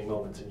interesting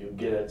moments, and you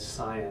get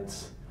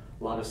science,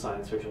 a lot of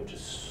science fiction, which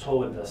is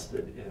so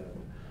invested in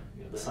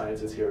the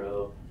science is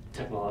hero,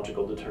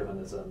 technological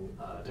determinism,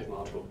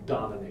 technological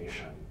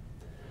domination.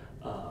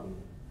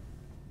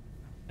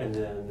 And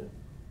then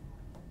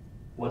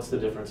what's the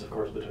difference, of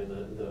course, between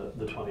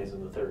the 20s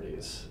and the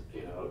 30s?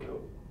 You know,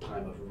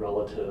 time of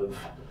relative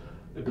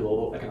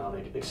global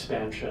economic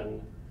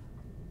expansion,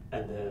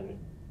 and then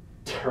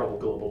terrible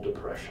global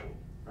depression,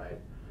 right?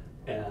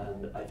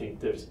 And I think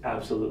there's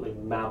absolutely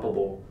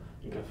mappable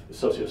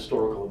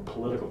socio-historical and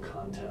political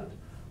content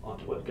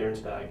onto what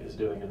Gernsback is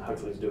doing and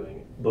Huxley's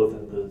doing, both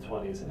in the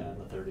 20s and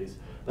the 30s.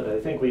 But I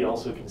think we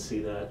also can see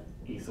that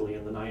easily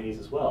in the 90s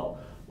as well,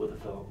 with a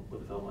film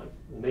like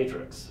The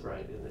Matrix,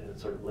 right? In the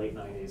sort of late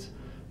 90s,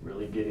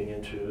 really getting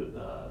into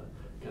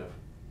kind of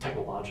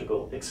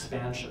technological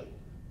expansion.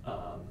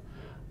 I'm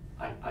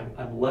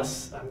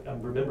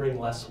remembering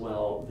less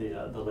well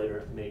the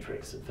later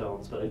Matrix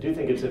films, but I do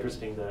think it's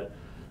interesting that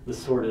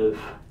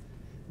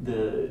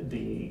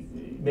the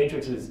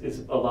Matrix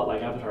is a lot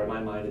like Avatar in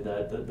my mind, in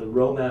that the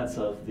romance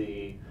of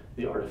the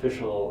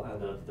artificial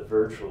and of the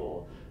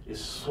virtual is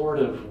sort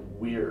of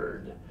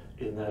weird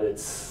in that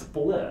it's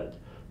split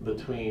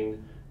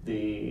between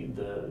the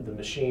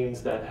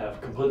machines that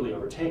have completely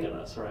overtaken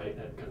us, right,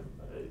 and kind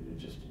of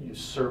just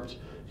usurped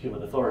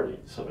human authority,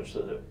 so much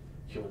so that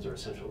humans are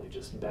essentially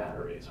just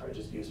batteries, right,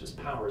 just used as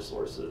power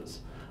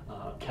sources,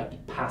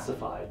 kept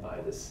pacified by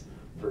this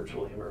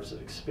virtually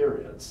immersive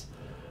experience.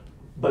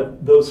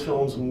 But those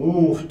films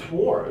move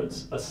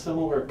towards a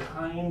similar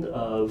kind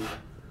of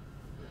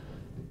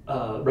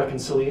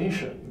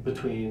reconciliation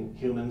between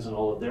humans and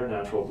all of their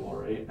natural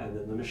glory and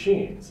then the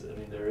machines. I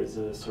mean, there is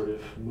a sort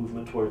of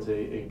movement towards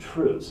a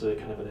truce, a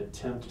kind of an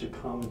attempt to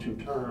come to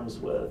terms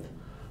with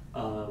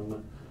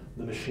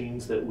the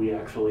machines that we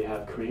actually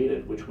have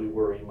created, which we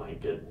worry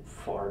might get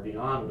far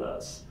beyond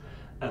us.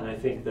 And I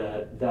think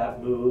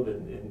that move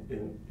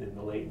in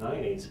the late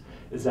 90s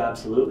is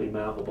absolutely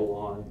mappable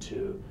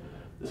onto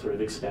the sort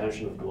of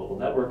expansion of global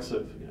networks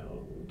of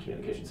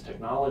communications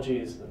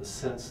technologies, in the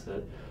sense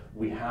that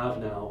we have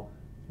now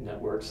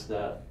networks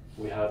that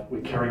we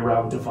carry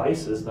around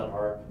devices that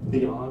are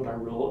beyond our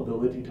real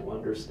ability to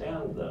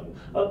understand them.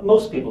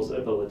 Most people's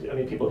ability, I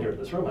mean, people here in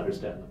this room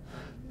understand them,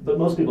 but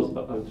most people's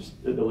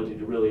ability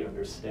to really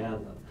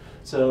understand them.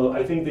 So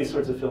I think these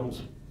sorts of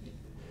films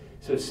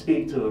sort of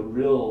speak to a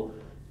real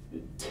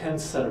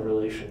tense set of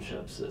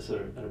relationships,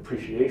 sort of an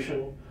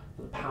appreciation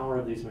for the power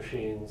of these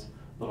machines,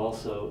 but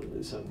also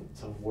some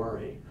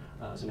worry,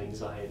 some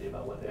anxiety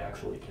about what they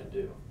actually can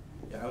do.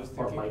 Yeah, I was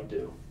thinking, or might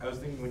do. I was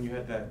thinking when you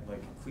had that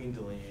like clean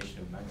delineation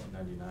of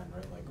 1999,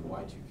 right? Like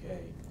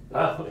Y2K.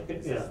 Yeah. Like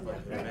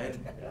event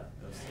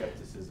of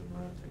skepticism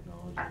around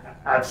technology.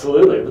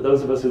 Absolutely, but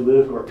those of us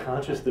who are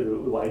conscious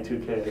through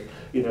Y2K,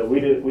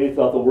 we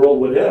thought the world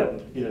would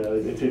end,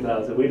 in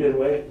 2000. We didn't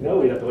wait. No,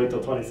 we have to wait till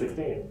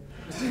 2016.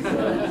 So.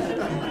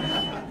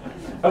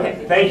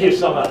 Okay, thank you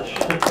so much.